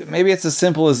it's as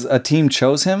simple as a team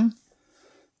chose him.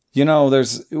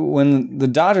 There's when the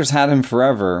Dodgers had him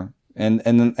forever, and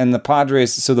the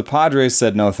Padres. So the Padres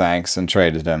said no thanks and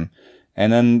traded him,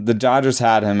 and then the Dodgers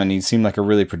had him, and he seemed like a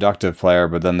really productive player,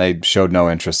 but then they showed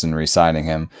no interest in re-signing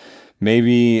him.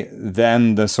 Maybe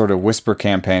then the sort of whisper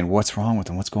campaign, what's wrong with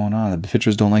him? What's going on? The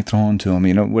pitchers don't like throwing to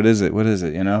him. What is it?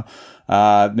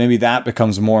 Maybe that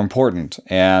becomes more important.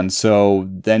 And so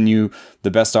then the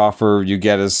best offer you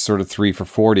get is sort of 3 for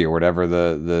 $40 or whatever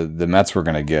the Mets were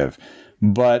going to give.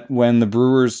 But when the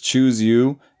Brewers choose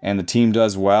you and the team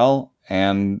does well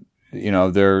and,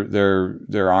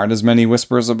 there aren't as many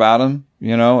whispers about him,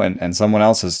 and someone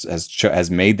else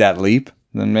has made that leap,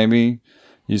 then maybe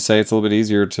you say it's a little bit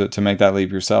easier to make that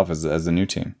leap yourself as the new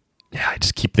team. Yeah, I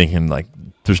just keep thinking, like,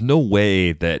 there's no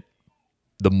way that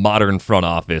the modern front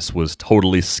office was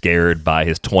totally scared by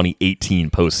his 2018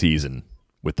 postseason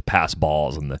with the pass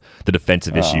balls and the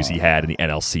defensive issues he had in the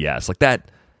NLCS. Like,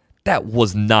 that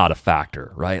was not a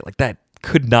factor, right? Like, that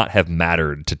could not have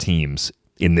mattered to teams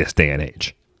in this day and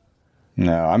age.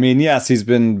 No, I mean, yes, he's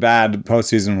been bad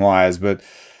postseason-wise, but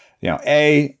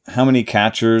how many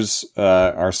catchers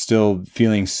are still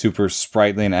feeling super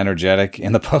sprightly and energetic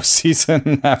in the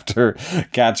postseason after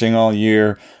catching all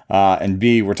year? And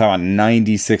B, we're talking about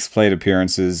 96 plate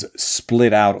appearances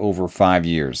split out over 5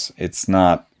 years. It's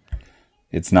not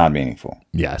meaningful.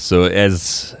 Yeah. So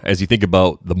as you think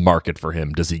about the market for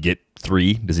him, does he get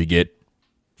 3? Does he get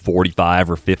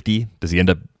 45 or 50? Does he end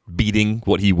up beating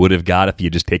what he would have got if he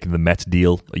had just taken the Mets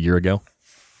deal a year ago?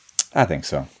 I think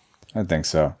so. I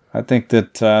think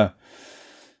that,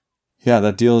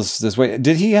 that deal is this way.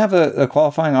 Did he have a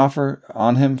qualifying offer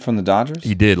on him from the Dodgers?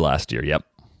 He did last year, yep.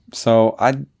 So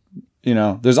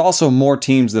there's also more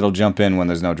teams that'll jump in when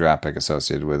there's no draft pick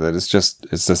associated with it. It's just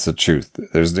the truth.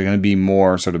 There's going to be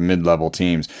more sort of mid-level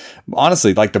teams.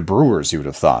 Honestly, like the Brewers, you would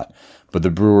have thought. But the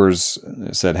Brewers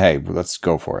said, hey, let's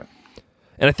go for it.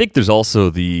 And I think there's also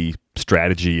the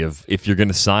strategy of if you're going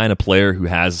to sign a player who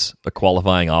has a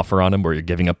qualifying offer on him where you're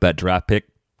giving up that draft pick,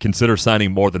 consider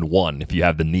signing more than one if you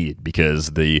have the need,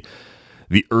 because the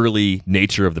early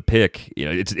nature of the pick,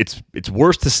 it's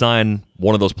worse to sign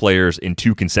one of those players in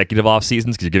 2 consecutive off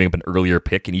seasons because you're giving up an earlier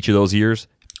pick in each of those years.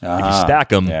 If you stack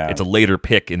them, it's a later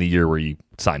pick in the year where you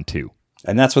sign 2.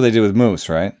 And that's what they did with Moose,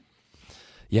 right?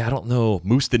 Yeah, I don't know.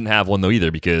 Moose didn't have one, though, either,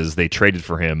 because they traded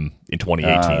for him in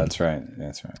 2018.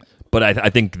 That's right. But I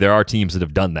think there are teams that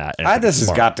have done that. This has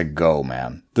got to go,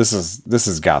 man. This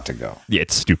has got to go. Yeah,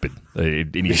 it's stupid. You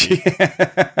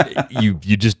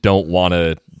just don't want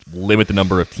to limit the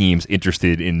number of teams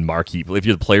interested in marquee. If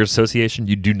you're the Players Association,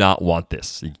 you do not want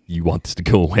this. You want this to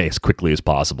go away as quickly as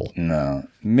possible. No.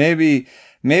 Maybe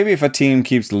if a team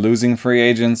keeps losing free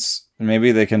agents,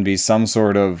 maybe they can be some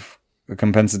sort of a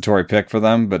compensatory pick for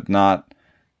them, but not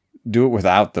do it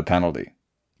without the penalty.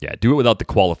 Yeah, do it without the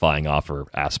qualifying offer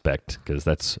aspect, because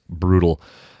that's brutal.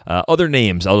 Other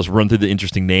names, I'll just run through the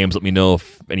interesting names. Let me know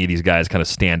if any of these guys kind of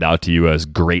stand out to you as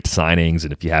great signings,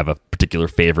 and if you have a particular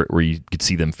favorite where you could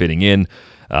see them fitting in.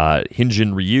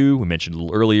 Hyun-Jin Ryu, we mentioned a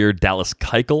little earlier. Dallas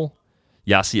Keuchel,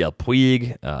 Yasiel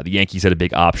Puig. The Yankees had a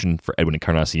big option for Edwin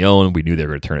Encarnacion. We knew they were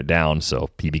going to turn it down, so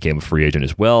he became a free agent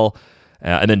as well.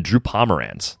 And then Drew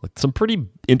Pomeranz. Some pretty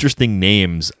interesting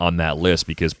names on that list,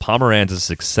 because Pomeranz's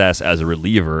success as a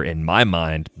reliever, in my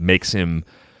mind, makes him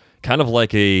kind of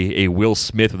like a Will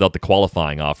Smith without the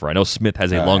qualifying offer. I know Smith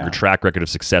has a longer track record of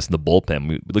success in the bullpen.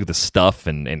 We look at the stuff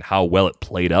and how well it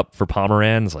played up for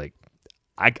Pomeranz. Like,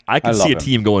 I can see a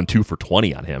team going 2 for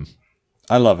 20 on him.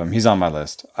 I love him. He's on my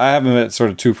list. I have him at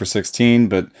sort of 2 for 16,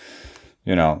 but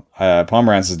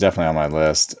Pomeranz is definitely on my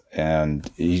list, and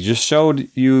he just showed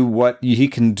you what he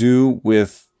can do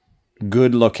with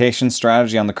good location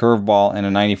strategy on the curveball and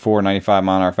a 94, 95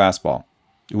 mile an hour fastball.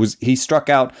 He struck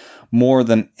out more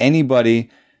than anybody,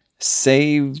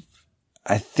 save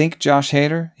I think Josh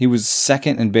Hader. He was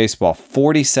second in baseball,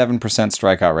 47%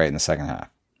 strikeout rate in the second half.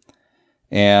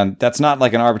 And that's not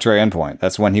like an arbitrary endpoint.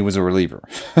 That's when he was a reliever.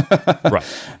 Right.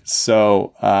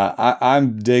 So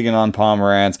I'm digging on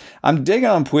Pomeranz. I'm digging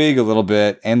on Puig a little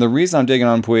bit. And the reason I'm digging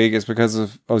on Puig is because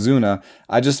of Ozuna.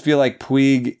 I just feel like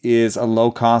Puig is a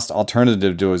low-cost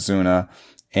alternative to Ozuna.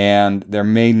 And there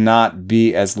may not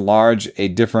be as large a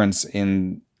difference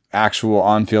in actual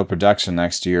on-field production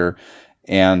next year.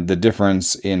 And the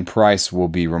difference in price will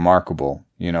be remarkable.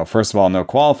 First of all, no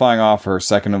qualifying offer.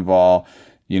 Second of all,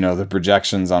 the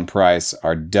projections on price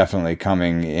are definitely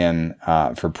coming in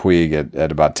for Puig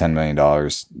at about $10 million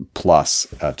plus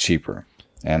cheaper.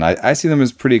 And I see them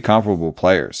as pretty comparable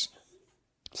players.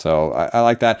 So I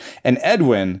like that. And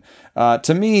Edwin,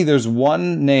 to me, there's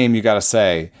one name you got to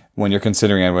say when you're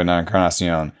considering Edwin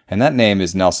Encarnacion, and that name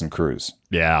is Nelson Cruz.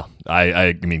 Yeah,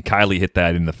 I mean, Kylie hit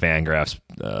that in the Fangraphs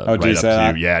right up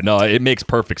that? to you. Yeah, no, it makes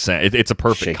perfect sense. It's a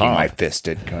perfect Shaking comp. my fist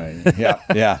at Kylie.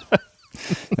 Yeah.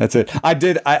 That's it.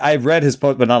 I read his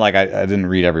post, but not like I didn't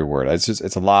read every word.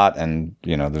 It's a lot, and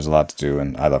there's a lot to do,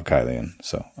 and I love Kylie, and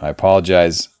so I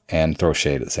apologize and throw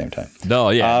shade at the same time. No,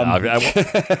 yeah,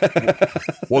 I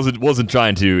wasn't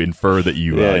trying to infer that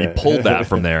you pulled that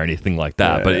from there or anything like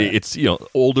that. But it's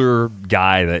older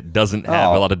guy that doesn't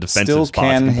have a lot of defensive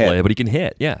spots to play, but he can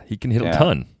hit. Yeah, he can hit a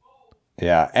ton.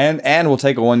 Yeah, and we'll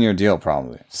take a 1-year deal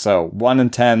probably. So 1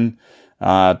 and 10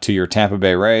 to your Tampa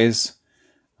Bay Rays.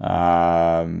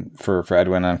 For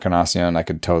Edwin Encarnacion, I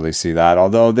could totally see that.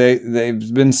 Although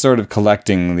they've been sort of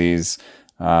collecting these,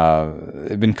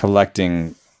 they've been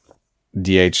collecting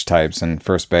DH types and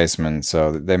first basemen,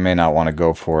 so they may not want to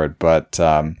go for it. But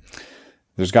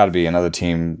there's got to be another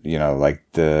team, like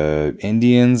the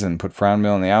Indians, and put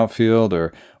Franmil in the outfield,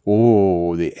 or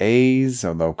the A's.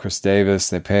 Although Chris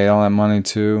Davis, they pay all that money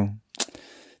to.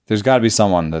 There's got to be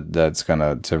someone that's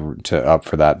gonna to up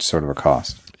for that sort of a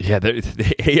cost. Yeah, the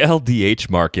ALDH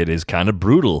market is kind of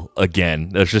brutal again.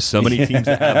 There's just so many teams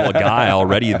that have a guy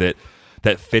already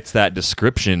that fits that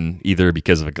description, either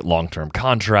because of a long-term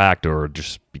contract or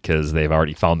just because they've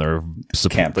already found their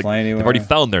Can't play anywhere. They've already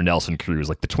found their Nelson Cruz,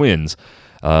 like the Twins.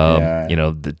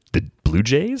 The Blue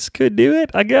Jays could do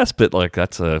it, I guess, but like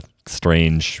that's a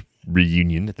strange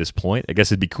reunion at this point. I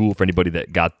guess it'd be cool for anybody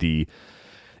that got the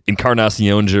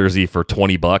Encarnacion jersey for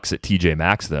 $20 at TJ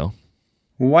Maxx, though.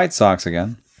 White Sox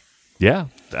again. Yeah,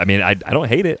 I mean, I don't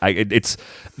hate it.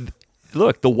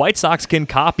 Look, the White Sox can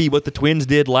copy what the Twins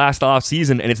did last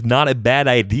offseason, and it's not a bad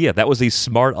idea. That was a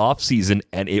smart offseason,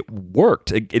 and it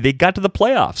worked. They got to the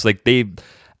playoffs.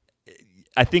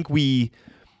 I think we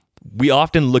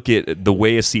often look at the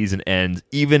way a season ends,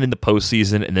 even in the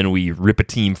postseason, and then we rip a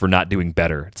team for not doing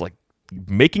better. It's like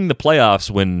making the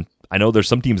playoffs when I know there's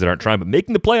some teams that aren't trying, but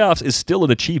making the playoffs is still an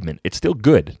achievement. It's still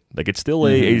good. Like it's still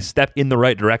a step in the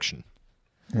right direction.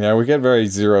 Yeah, we get very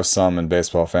zero-sum in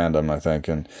baseball fandom, I think,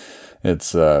 and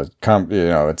it's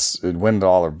it's win it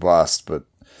all or bust, but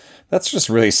that's just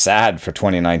really sad for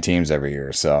 29 teams every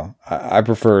year. So I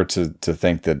prefer to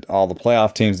think that all the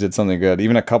playoff teams did something good.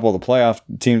 Even a couple of the playoff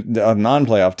teams,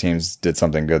 non-playoff teams, did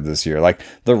something good this year. Like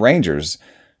the Rangers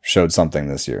showed something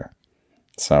this year.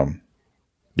 So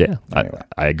yeah, anyway.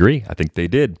 I agree. I think they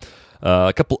did.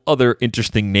 A couple other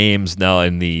interesting names now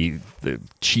in the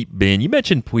cheap bin. You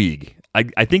mentioned Puig.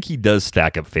 I think he does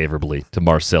stack up favorably to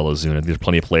Marcell Ozuna. There's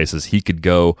plenty of places he could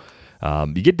go.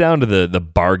 You get down to the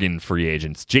bargain free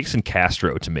agents. Jason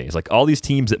Castro, to me, is like all these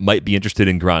teams that might be interested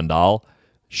in Grandal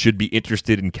should be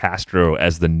interested in Castro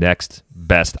as the next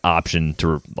best option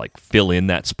to like fill in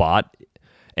that spot.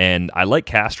 And I like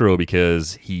Castro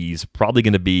because he's probably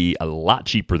going to be a lot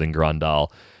cheaper than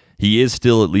Grandal. He is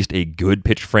still at least a good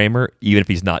pitch framer, even if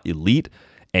he's not elite.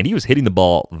 And he was hitting the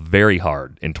ball very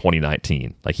hard in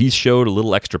 2019. Like he showed a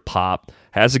little extra pop,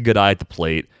 has a good eye at the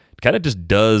plate, kind of just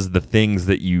does the things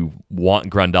that you want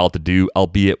Grandal to do,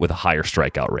 albeit with a higher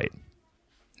strikeout rate.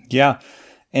 Yeah,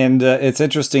 and it's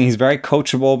interesting. He's very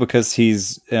coachable because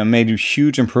he's made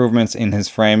huge improvements in his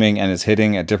framing and his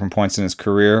hitting at different points in his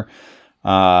career.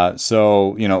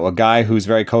 So, a guy who's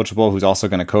very coachable, who's also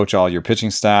going to coach all your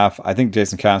pitching staff. I think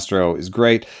Jason Castro is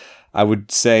great. I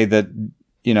would say that,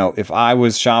 if I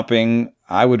was shopping,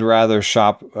 I would rather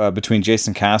shop between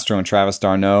Jason Castro and Travis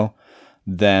d'Arnaud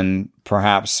than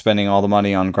perhaps spending all the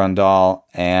money on Grandal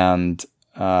and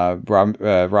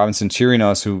Robinson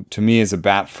Chirinos, who to me is a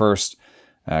bat-first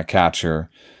catcher.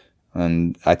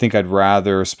 And I think I'd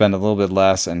rather spend a little bit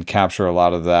less and capture a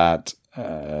lot of that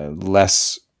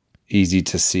less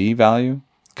easy-to-see value,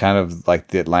 kind of like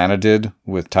the Atlanta did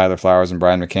with Tyler Flowers and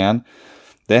Brian McCann.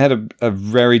 They had a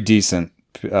very decent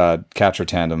catcher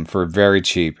tandem for very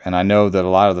cheap, and I know that a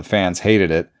lot of the fans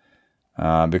hated it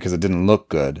because it didn't look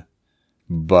good,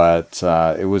 but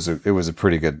it was a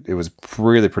pretty good. It was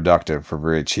really productive for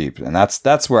very cheap, and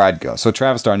that's where I'd go. So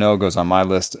Travis d'Arnaud goes on my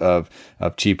list of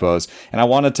cheapos, and I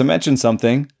wanted to mention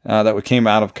something that came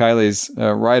out of Kylie's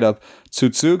write up.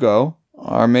 Tsutsugo,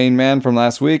 our main man from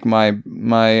last week, my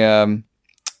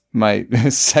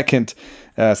second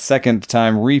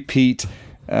time repeat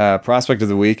prospect of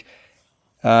the week.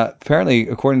 Apparently,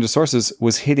 according to sources,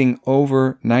 was hitting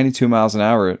over 92 miles an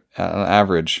hour on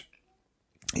average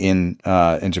in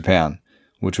Japan,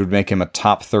 which would make him a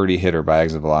top 30 hitter by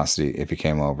exit velocity if he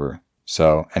came over.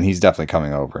 So, and he's definitely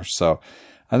coming over. So,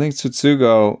 I think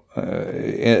Tsutsugo,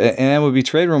 and it would be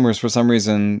trade rumors for some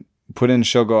reason, put in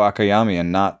Shogo Akayami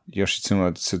and not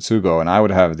Yoshitsuma Tsutsugo, and I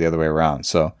would have it the other way around.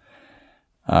 So,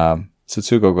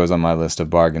 Tsutsugo goes on my list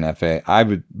of bargain FA. I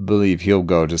would believe he'll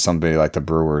go to somebody like the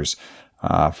Brewers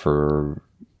for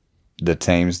the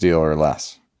Thames deal or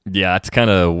less. Yeah, it's kind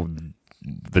of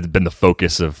been the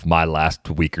focus of my last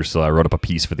week or so. I wrote up a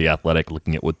piece for The Athletic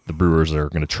looking at what the Brewers are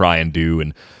going to try and do,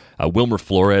 and Wilmer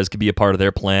Flores could be a part of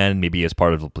their plan, maybe as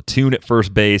part of a platoon at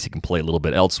first base. He can play a little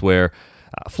bit elsewhere.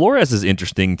 Flores is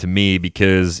interesting to me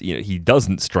because he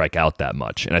doesn't strike out that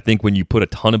much, and I think when you put a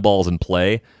ton of balls in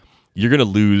play, you're going to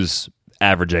lose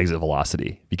average exit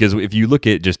velocity, because if you look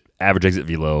at just average exit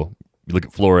velo, you look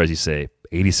at Flores, you say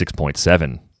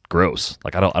 86.7, gross.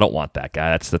 Like I don't want that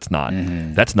guy. That's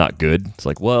not good. It's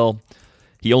like, well,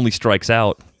 he only strikes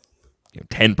out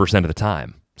 10% of the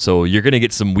time, so you're going to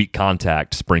get some weak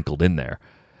contact sprinkled in there.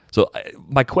 So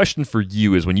my question for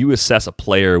you is, when you assess a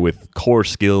player with core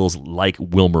skills like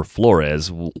Wilmer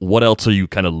Flores, what else are you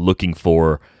kind of looking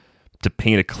for to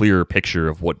paint a clearer picture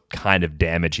of what kind of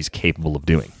damage he's capable of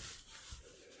doing?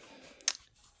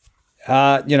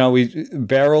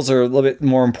 Barrels are a little bit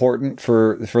more important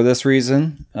for this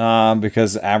reason,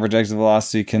 because average exit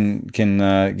velocity can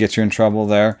get you in trouble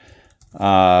there.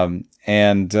 The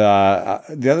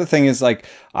other thing is, like,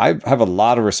 I have a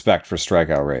lot of respect for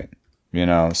strikeout rate,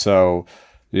 so,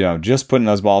 just putting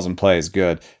those balls in play is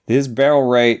good. His barrel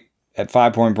rate at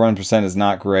 5.1% is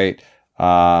not great.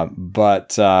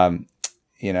 But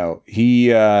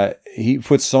he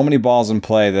puts so many balls in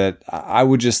play that I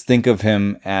would just think of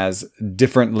him as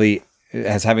differently,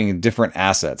 as having different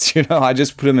assets. I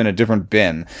just put him in a different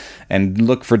bin and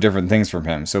look for different things from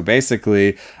him. So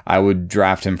basically, I would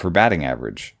draft him for batting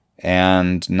average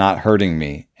and not hurting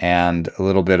me and a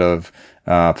little bit of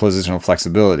positional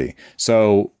flexibility.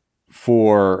 So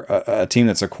for a team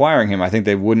that's acquiring him, I think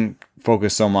they wouldn't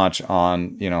focus so much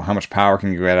on, how much power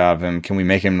can you get out of him? Can we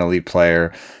make him an elite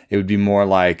player? It would be more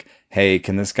like, hey,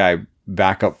 can this guy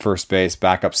back up first base,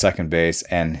 back up second base,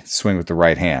 and swing with the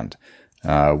right hand,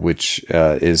 which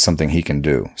is something he can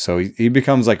do. So he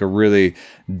becomes like a really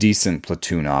decent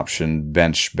platoon option,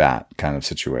 bench bat kind of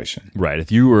situation. Right.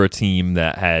 If you were a team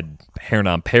that had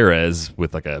Hernan Perez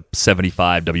with like a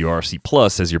 75 WRC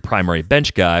plus as your primary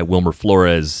bench guy, Wilmer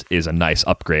Flores is a nice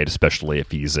upgrade, especially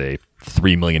if he's a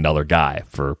 $3 million guy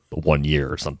for 1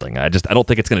 year or something. I don't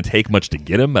think it's going to take much to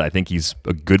get him, but I think he's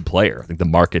a good player. I think the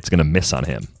market's going to miss on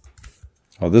him.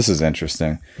 Oh, this is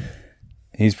interesting.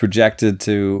 He's projected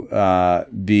to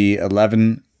be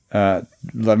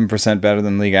 11% better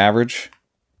than league average.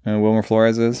 Wilmer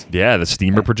Flores is. Yeah, the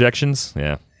Steamer projections.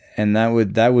 Yeah, and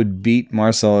that would beat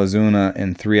Marcell Ozuna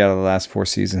in 3 out of the last 4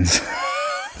 seasons.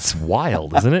 It's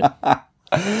wild, isn't it?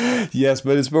 Yes,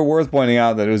 but it's worth pointing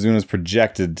out that Ozuna's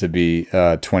projected to be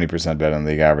 20% better than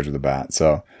league average with the bat.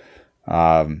 So,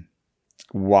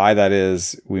 why that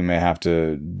is, we may have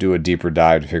to do a deeper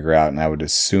dive to figure out. And I would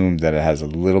assume that it has a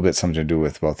little bit something to do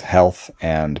with both health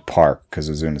and park, because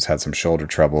Ozuna's had some shoulder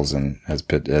troubles and has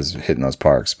hit in those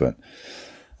parks. But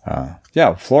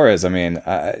Flores, I mean,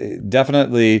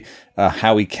 definitely a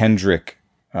Howie Kendrick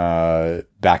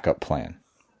backup plan.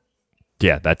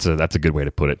 Yeah, that's a good way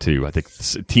to put it too. I think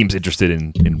teams interested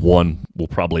in one will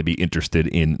probably be interested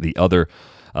in the other.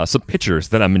 Some pitchers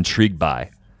that I'm intrigued by.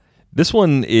 This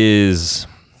one's a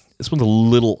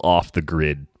little off the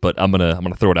grid, but I'm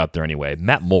gonna throw it out there anyway.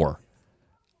 Matt Moore.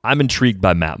 I'm intrigued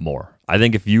by Matt Moore. I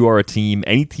think if you are a team,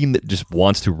 any team that just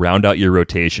wants to round out your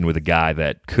rotation with a guy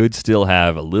that could still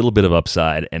have a little bit of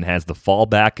upside and has the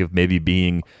fallback of maybe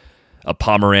being a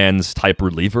Pomeranz type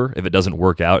reliever if it doesn't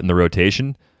work out in the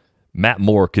rotation, Matt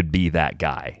Moore could be that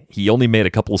guy. He only made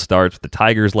a couple of starts with the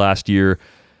Tigers last year.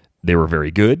 They were very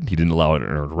good. He didn't allow an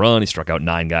earned run. He struck out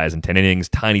 9 guys in 10 innings,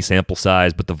 tiny sample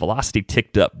size, but the velocity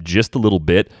ticked up just a little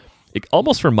bit. It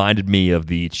almost reminded me of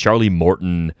the Charlie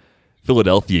Morton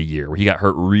Philadelphia year where he got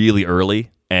hurt really early,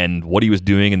 and what he was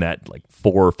doing in that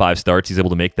 4 or 5 starts he's able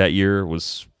to make that year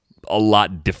was a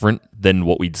lot different than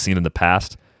what we'd seen in the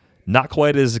past. Not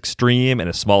quite as extreme and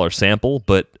a smaller sample,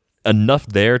 but enough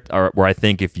there where I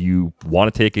think if you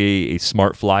want to take a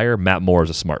smart flyer, Matt Moore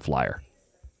is a smart flyer.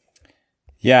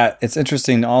 Yeah, it's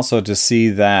interesting also to see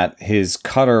that his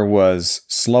cutter was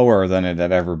slower than it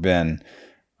had ever been.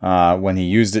 When he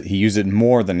used it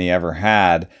more than he ever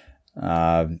had.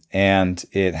 And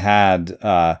it had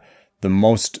the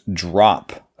most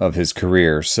drop of his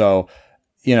career. So,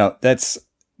 that's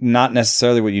not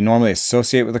necessarily what you normally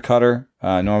associate with a cutter.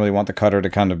 Normally want the cutter to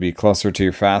kind of be closer to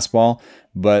your fastball,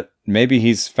 but maybe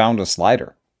he's found a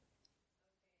slider.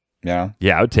 Yeah,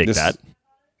 I would take that.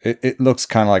 It looks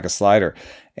kind of like a slider.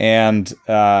 And,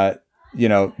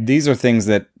 these are things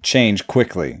that change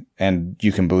quickly and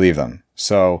you can believe them.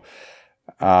 So,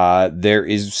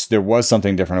 there was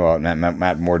something different about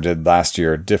Matt Moore did last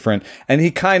year, different. And he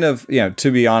kind of,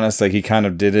 to be honest, he kind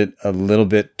of did it a little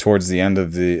bit towards the end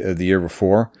of the year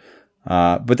before.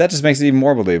 But that just makes it even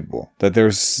more believable that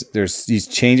he's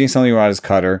changing something about his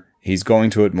cutter. He's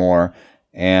going to it more,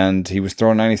 and he was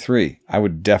throwing 93. I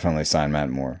would definitely sign Matt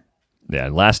Moore. Yeah,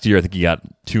 last year I think he got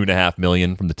 $2.5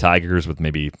 million from the Tigers with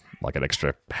maybe an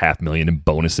extra $500,000 in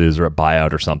bonuses or a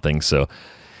buyout or something. So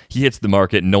he hits the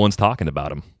market and no one's talking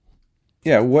about him.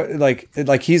 Yeah,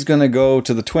 he's going to go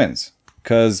to the Twins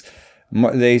because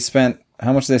they spent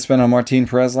how much did they spend on Martin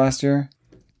Perez last year?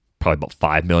 Probably about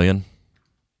 $5 million.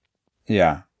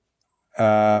 Yeah,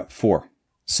 4.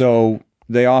 So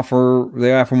they offer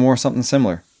more something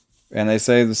similar, and they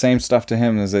say the same stuff to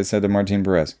him as they said to Martin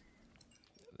Perez.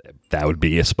 That would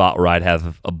be a spot where I'd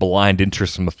have a blind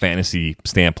interest from a fantasy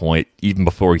standpoint, even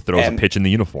before he throws a pitch in the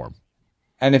uniform.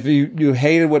 And if you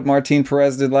hated what Martin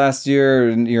Perez did last year,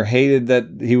 and you hated that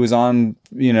he was on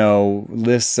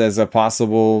lists as a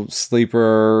possible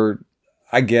sleeper,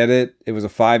 I get it. It was a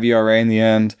 5 ERA in the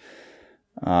end,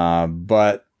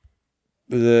 but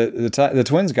the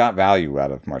Twins got value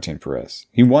out of Martin Perez.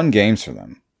 He won games for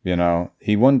them. You know,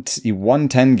 he won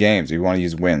 10 games. If you want to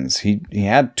use wins, he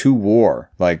had 2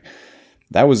 WAR. Like,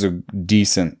 that was a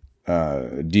decent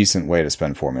way to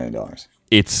spend $4 million.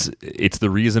 It's the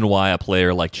reason why a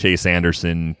player like Chase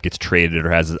Anderson gets traded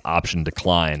or has his option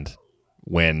declined,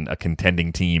 when a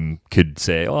contending team could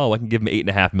say, "Oh, I can give him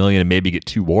 $8.5 million and maybe get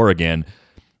 2 WAR again."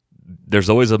 There's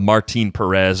always a Martin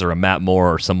Perez or a Matt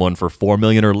Moore or someone for $4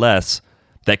 million or less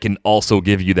that can also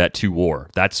give you that 2 WAR.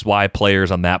 That's why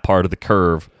players on that part of the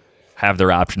curve have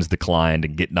their options declined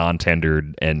and get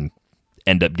non-tendered and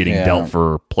end up getting dealt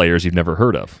for players you've never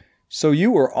heard of. So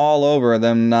you were all over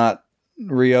them not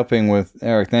re-upping with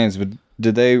Eric Thames, but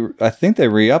did they? I think they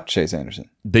re-upped Chase Anderson.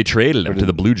 They traded him to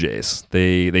the Blue Jays.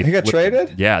 They got traded?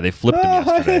 Him. Yeah, they flipped him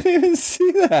yesterday. I didn't even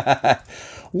see that.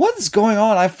 What's going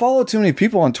on? I follow too many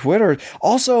people on Twitter.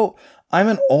 Also, I'm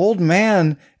an old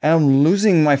man and I'm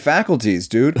losing my faculties,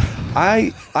 dude.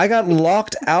 I got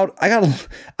locked out. I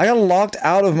got locked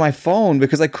out of my phone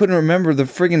because I couldn't remember the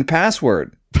friggin'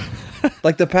 password.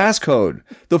 Like the passcode,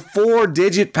 the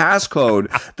 4-digit passcode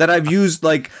that I've used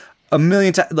like a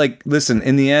million times. Like, listen,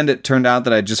 in the end, it turned out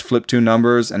that I just flipped 2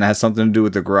 numbers and it has something to do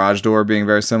with the garage door being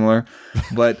very similar.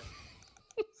 But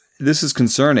this is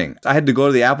concerning. I had to go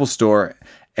to the Apple store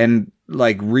and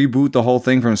like reboot the whole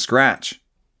thing from scratch.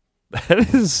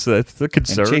 That's the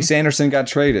concern. And Chase Anderson got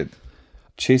traded.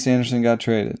 Did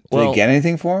they get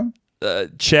anything for him?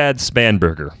 Chad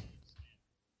Spanberger,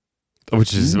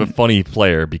 which is a funny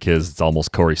player because it's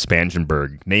almost Corey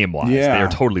Spangenberg name-wise. Yeah. They are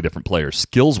totally different players,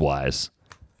 skills-wise.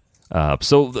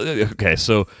 So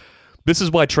this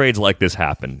is why trades like this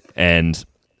happen. And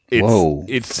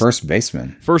it's first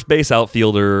baseman. First base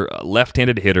outfielder,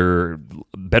 left-handed hitter,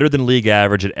 better than league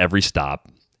average at every stop.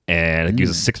 And he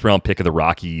was a 6th-round pick of the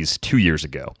Rockies 2 years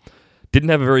ago. Didn't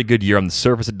have a very good year on the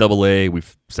surface at AA.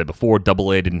 We've said before,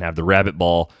 AA didn't have the rabbit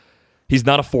ball. He's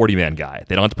not a 40-man guy.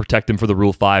 They don't have to protect him for the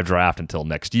Rule 5 draft until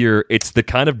next year. It's the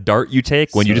kind of dart you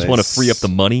take when you just want to free up the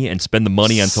money and spend the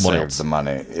money on someone else. Save the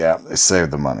money. Yeah, they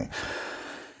saved the money.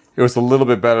 It was a little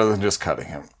bit better than just cutting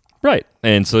him. Right.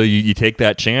 And so you take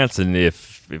that chance, and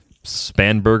if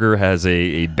Spanberger has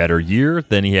a better year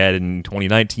than he had in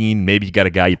 2019, maybe you got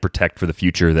a guy you protect for the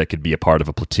future that could be a part of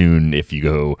a platoon if you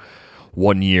go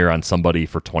 1 year on somebody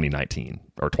for 2019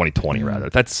 or 2020 rather.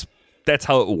 That's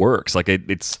how it works. Like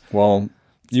it's well,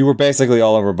 you were basically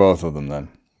all over both of them then.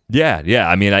 Yeah.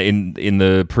 I mean, in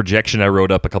the projection I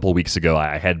wrote up a couple of weeks ago,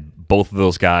 I had both of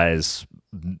those guys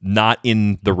not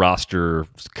in the roster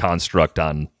construct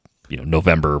on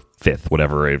November 5th,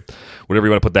 whatever you want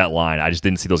to put that line. I just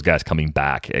didn't see those guys coming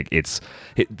back.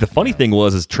 The funny thing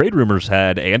is trade rumors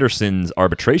had Anderson's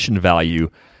arbitration value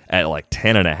at like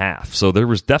 10.5. So there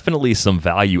was definitely some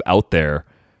value out there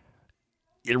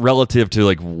relative to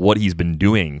like what he's been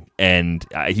doing, and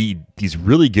he's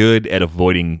really good at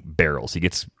avoiding barrels. He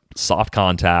gets soft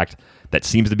contact. That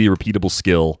seems to be a repeatable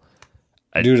skill.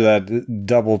 Due to that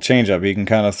double changeup, he can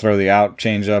kind of throw the out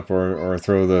changeup or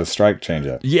throw the strike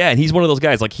changeup. Yeah, and he's one of those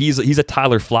guys. Like he's a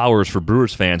Tyler Flowers for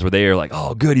Brewers fans, where they are like,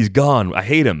 "Oh, good, he's gone. I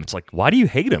hate him." It's like, why do you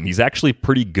hate him? He's actually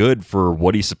pretty good for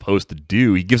what he's supposed to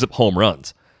do. He gives up home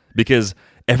runs because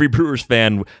every Brewers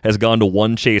fan has gone to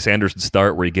one Chase Anderson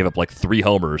start where he gave up like 3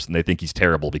 homers, and they think he's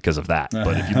terrible because of that.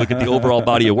 But if you look at the overall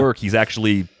body of work, he's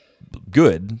actually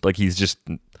good. Like he's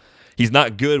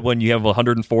not good when you have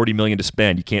 $140 million to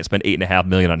spend. You can't spend $8.5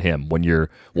 million on him when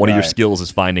one of your skills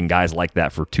is finding guys like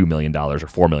that for $2 million or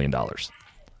 $4 million.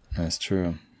 That's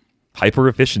true. Hyper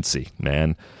efficiency,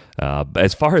 man.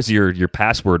 As far as your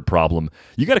password problem,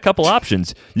 you got a couple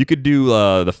options. You could do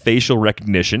the facial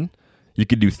recognition. You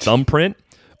could do thumbprint.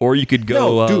 Or you could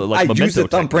go like memento use the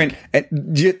thumbprint.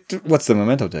 What's the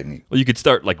memento technique? Well, you could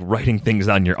start like writing things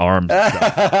on your arms and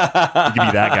stuff. You could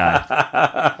be that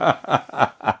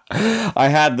guy. I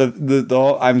had the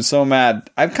whole, I'm so mad.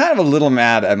 I'm kind of a little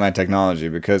mad at my technology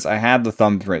because I had the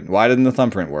thumbprint. Why didn't the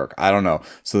thumbprint work? I don't know.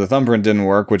 So the thumbprint didn't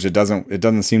work, which it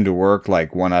doesn't seem to work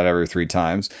like 1 out of every 3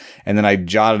 times. And then I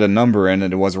jotted a number in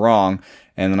and it was wrong.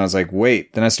 And then I was like,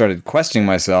 wait. Then I started questioning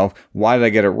myself. Why did I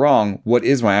get it wrong? What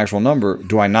is my actual number?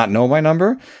 Do I not know my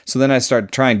number? So then I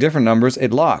started trying different numbers.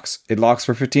 It locks. It locks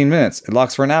for 15 minutes. It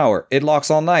locks for an hour. It locks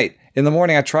all night. In the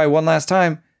morning, I try one last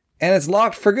time, and it's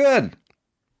locked for good.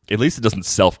 At least it doesn't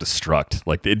self-destruct.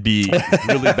 Like it'd be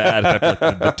really bad if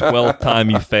after the 12th time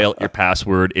you fail at your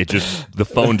password, the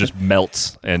phone just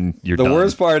melts and you're done. The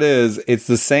worst part is it's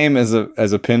the same as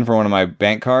a pin for one of my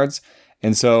bank cards.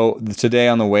 And so today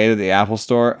on the way to the Apple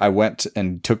store, I went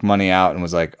and took money out and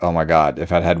was like, oh my God,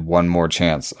 if I'd had one more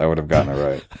chance, I would have gotten it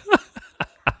right.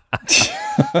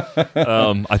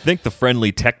 I think the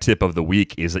friendly tech tip of the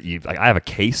week is that I have a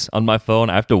case on my phone.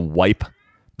 I have to wipe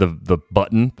the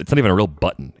button. It's not even a real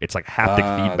button. It's like haptic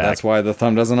feedback. That's why the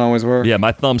thumb doesn't always work. Yeah,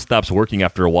 my thumb stops working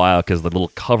after a while because the little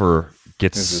cover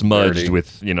gets smudged dirty.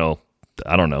 with,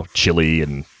 I don't know, chili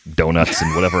and donuts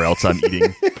and whatever else I'm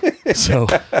eating. So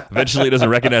eventually it doesn't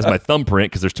recognize my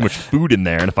thumbprint because there's too much food in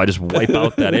there. And if I just wipe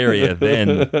out that area,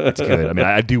 then it's good. I mean,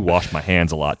 I do wash my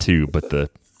hands a lot too, but the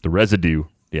residue,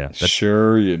 yeah.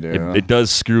 Sure you do. It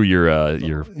does screw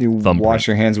your thumbprint. Wash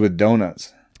your hands with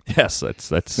donuts. Yes,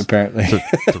 that's Apparently.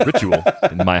 it's a ritual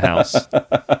in my house.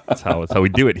 That's how we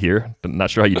do it here. I'm not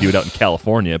sure how you do it out in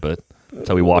California, but that's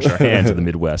how we wash our hands in the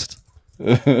Midwest.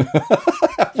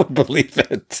 I would believe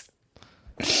it.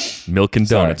 Milk and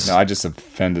donuts. Sorry. No, I just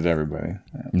offended everybody.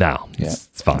 No,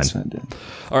 it's fine. That's what I did.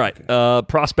 All right,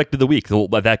 prospect of the week. Well,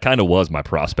 that kind of was my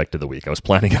prospect of the week. I was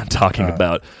planning on talking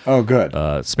about good.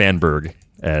 Spanberg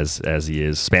as he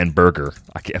is Spanberger.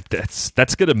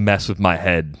 That's gonna mess with my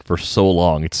head for so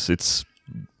long. It's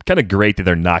kind of great that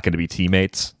they're not going to be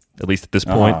teammates, at least at this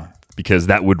point, because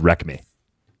that would wreck me.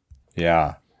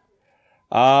 Yeah.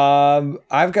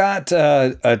 I've got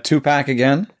a 2-pack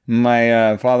again.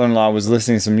 My father-in-law was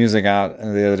listening to some music out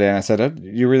the other day, and I said, "Oh,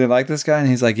 you really like this guy?" And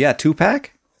he's like, "Yeah,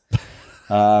 2-pack."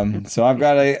 So I've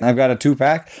got a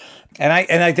 2-pack, and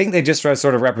I think they just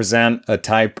sort of represent a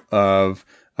type of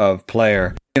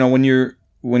player. When you're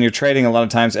trading, a lot of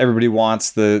times everybody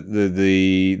wants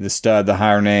the stud, the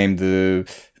higher name, the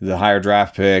higher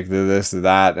draft pick, the this, the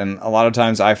that. And a lot of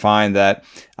times I find that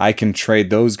I can trade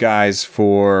those guys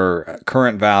for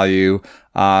current value,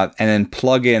 and then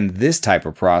plug in this type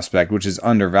of prospect, which is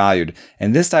undervalued.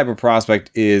 And this type of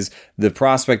prospect is the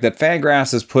prospect that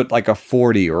Fangraphs has put like a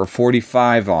 40 or a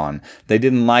 45 on. They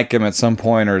didn't like him at some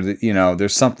point, or,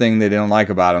 there's something they didn't like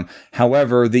about him.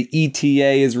 However, the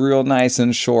ETA is real nice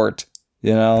and short,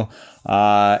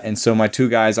 and so my two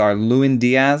guys are Lewin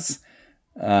Diaz.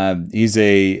 He's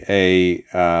he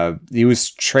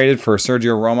was traded for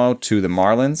Sergio Romo to the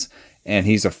Marlins, and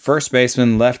he's a first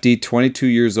baseman, lefty, 22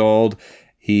 years old.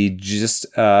 He just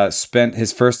spent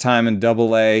his first time in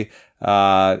Double-A,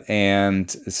 and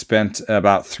spent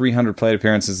about 300 plate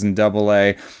appearances in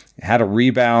Double-A. Had a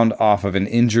rebound off of an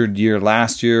injured year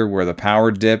last year where the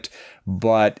power dipped,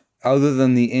 but other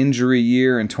than the injury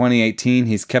year in 2018,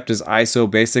 he's kept his ISO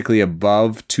basically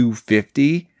above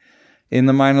 250 in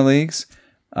the minor leagues.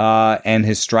 And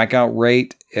his strikeout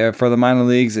rate for the minor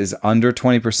leagues is under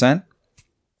 20%.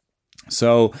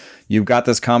 So you've got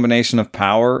this combination of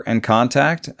power and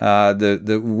contact.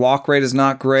 The walk rate is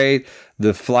not great.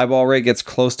 The fly ball rate gets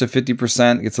close to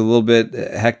 50%. Gets a little bit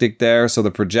hectic there. So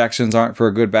the projections aren't for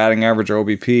a good batting average or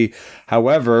OBP.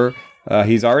 However,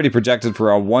 he's already projected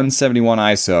for a 171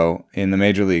 ISO in the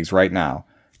major leagues right now.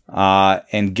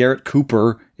 And Garrett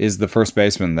Cooper is the first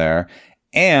baseman there.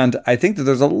 And I think that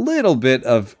there's a little bit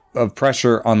of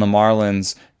pressure on the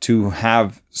Marlins to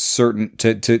have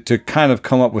to kind of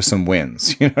come up with some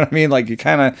wins. You know what I mean? Like you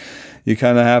kind of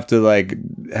have to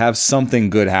have something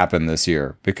good happen this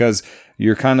year, because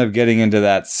you're kind of getting into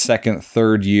that second,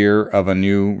 third year of a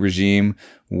new regime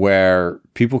where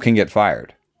people can get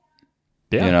fired.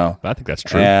 Yeah, I think that's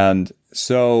true. And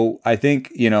so I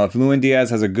think, if Lewin Diaz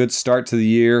has a good start to the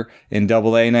year in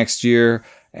Double-A next year,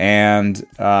 and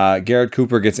Garrett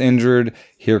Cooper gets injured,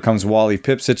 here comes Wally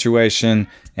Pipp situation.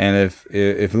 And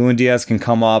if Lewin Diaz can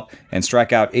come up and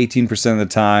strike out 18% of the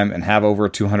time and have over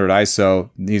 200 ISO,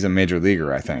 he's a major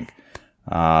leaguer, I think.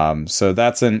 So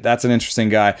that's an interesting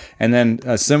guy. And then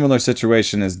a similar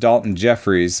situation is Dalton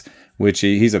Jeffries, which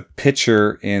he's a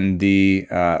pitcher in the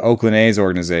Oakland A's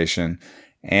organization.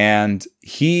 And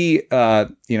he,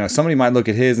 somebody might look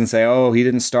at his and say, oh, he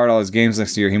didn't start all his games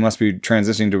next year. He must be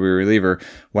transitioning to be a reliever.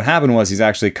 What happened was he's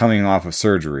actually coming off of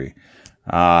surgery.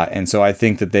 And so I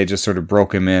think that they just sort of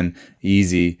broke him in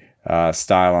easy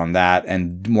style on that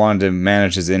and wanted to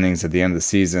manage his innings at the end of the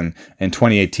season. In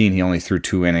 2018, he only threw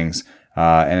 2 innings.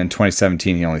 And in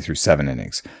 2017, he only threw 7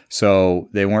 innings. So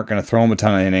they weren't going to throw him a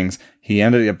ton of innings. He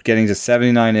ended up getting to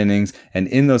 79 innings. And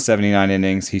in those 79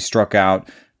 innings, he struck out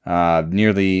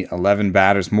nearly 11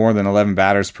 batters, more than 11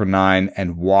 batters per 9,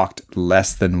 and walked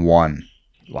less than 1.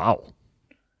 Wow.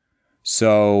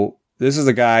 So this is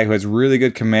a guy who has really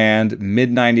good command,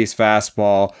 mid-90s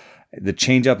fastball. The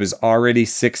changeup is already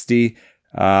 60.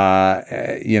 The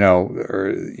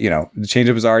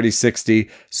changeup is already 60.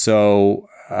 So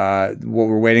what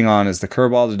we're waiting on is the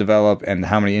curveball to develop and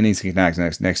how many innings he can act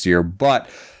next year. But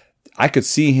I could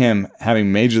see him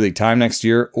having major league time next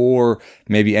year, or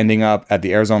maybe ending up at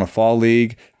the Arizona Fall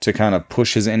League to kind of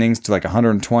push his innings to like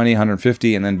 120,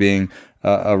 150, and then being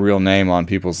a real name on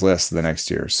people's lists the next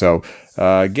year. So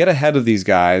get ahead of these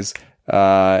guys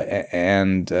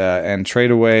and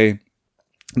trade away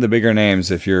the bigger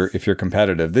names if you're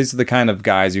competitive. These are the kind of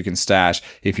guys you can stash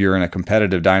if you're in a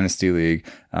competitive dynasty league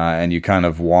and you kind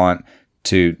of want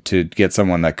to get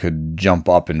someone that could jump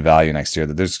up in value next year.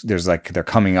 That there's like they're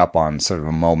coming up on sort of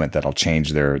a moment that'll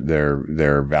change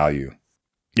their value.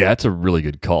 Yeah, that's a really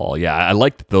good call. Yeah, I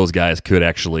like that those guys could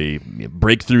actually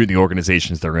break through the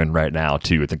organizations they're in right now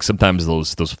too. I think sometimes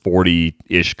those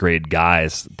 40-ish grade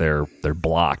guys they're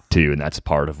blocked too, and that's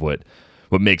part of what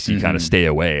makes you kind of stay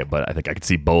away. But I think I could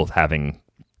see both having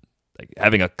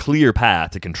a clear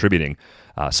path to contributing.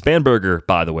 Spanberger,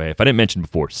 by the way, if I didn't mention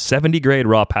before, 70 grade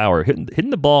raw power, hitting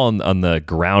the ball on the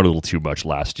ground a little too much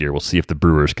last year. We'll see if the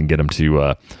Brewers can get him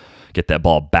to get that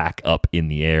ball back up in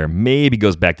the air. Maybe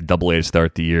goes back to Double-A to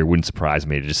start the year. Wouldn't surprise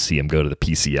me to just see him go to the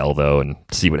PCL, though, and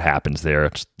see what happens there.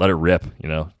 Just let it rip,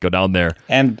 go down there.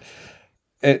 And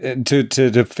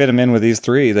to fit him in with these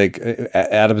three, like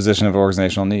at a position of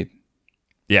organizational need.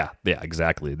 Yeah,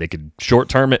 exactly. They could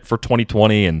short-term it for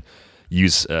 2020 and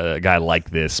use a guy like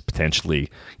this potentially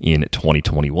in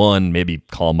 2021. Maybe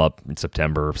call him up in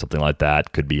September or something like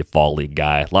that. Could be a fall league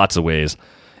guy. Lots of ways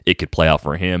it could play out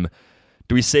for him.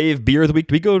 Do we save beer of the week?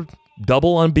 Do we go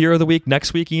double on beer of the week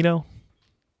next week, Eno?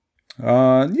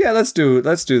 Yeah, let's do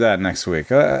that next week.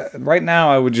 Right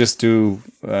now, I would just do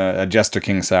a Jester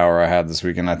King Sour I had this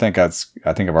weekend. I think I've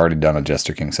already done a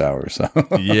Jester King Sour. So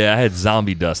yeah, I had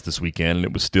Zombie Dust this weekend, and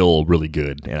it was still really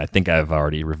good. And I think I've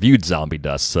already reviewed Zombie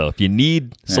Dust. So if you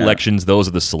need selections, those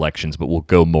are the selections. But we'll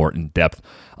go more in depth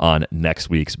on next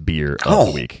week's beer of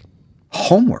the week.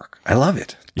 Homework. I love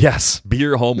it. Yes,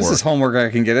 beer homework. This is homework I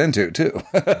can get into, too.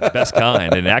 Best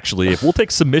kind. And actually, if we'll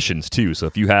take submissions, too. So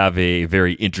if you have a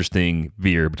very interesting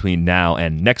beer between now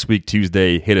and next week,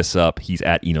 Tuesday, hit us up. He's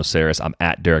at Eno Saris. I'm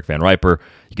at Derek Van Riper.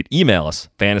 You can email us,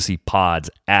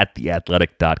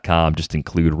 fantasypods@theathletic.com. Just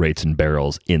include Rates and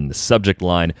Barrels in the subject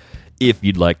line if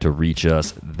you'd like to reach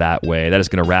us that way. That is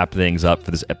going to wrap things up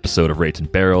for this episode of Rates and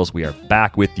Barrels. We are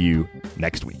back with you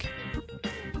next week.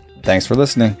 Thanks for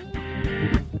listening.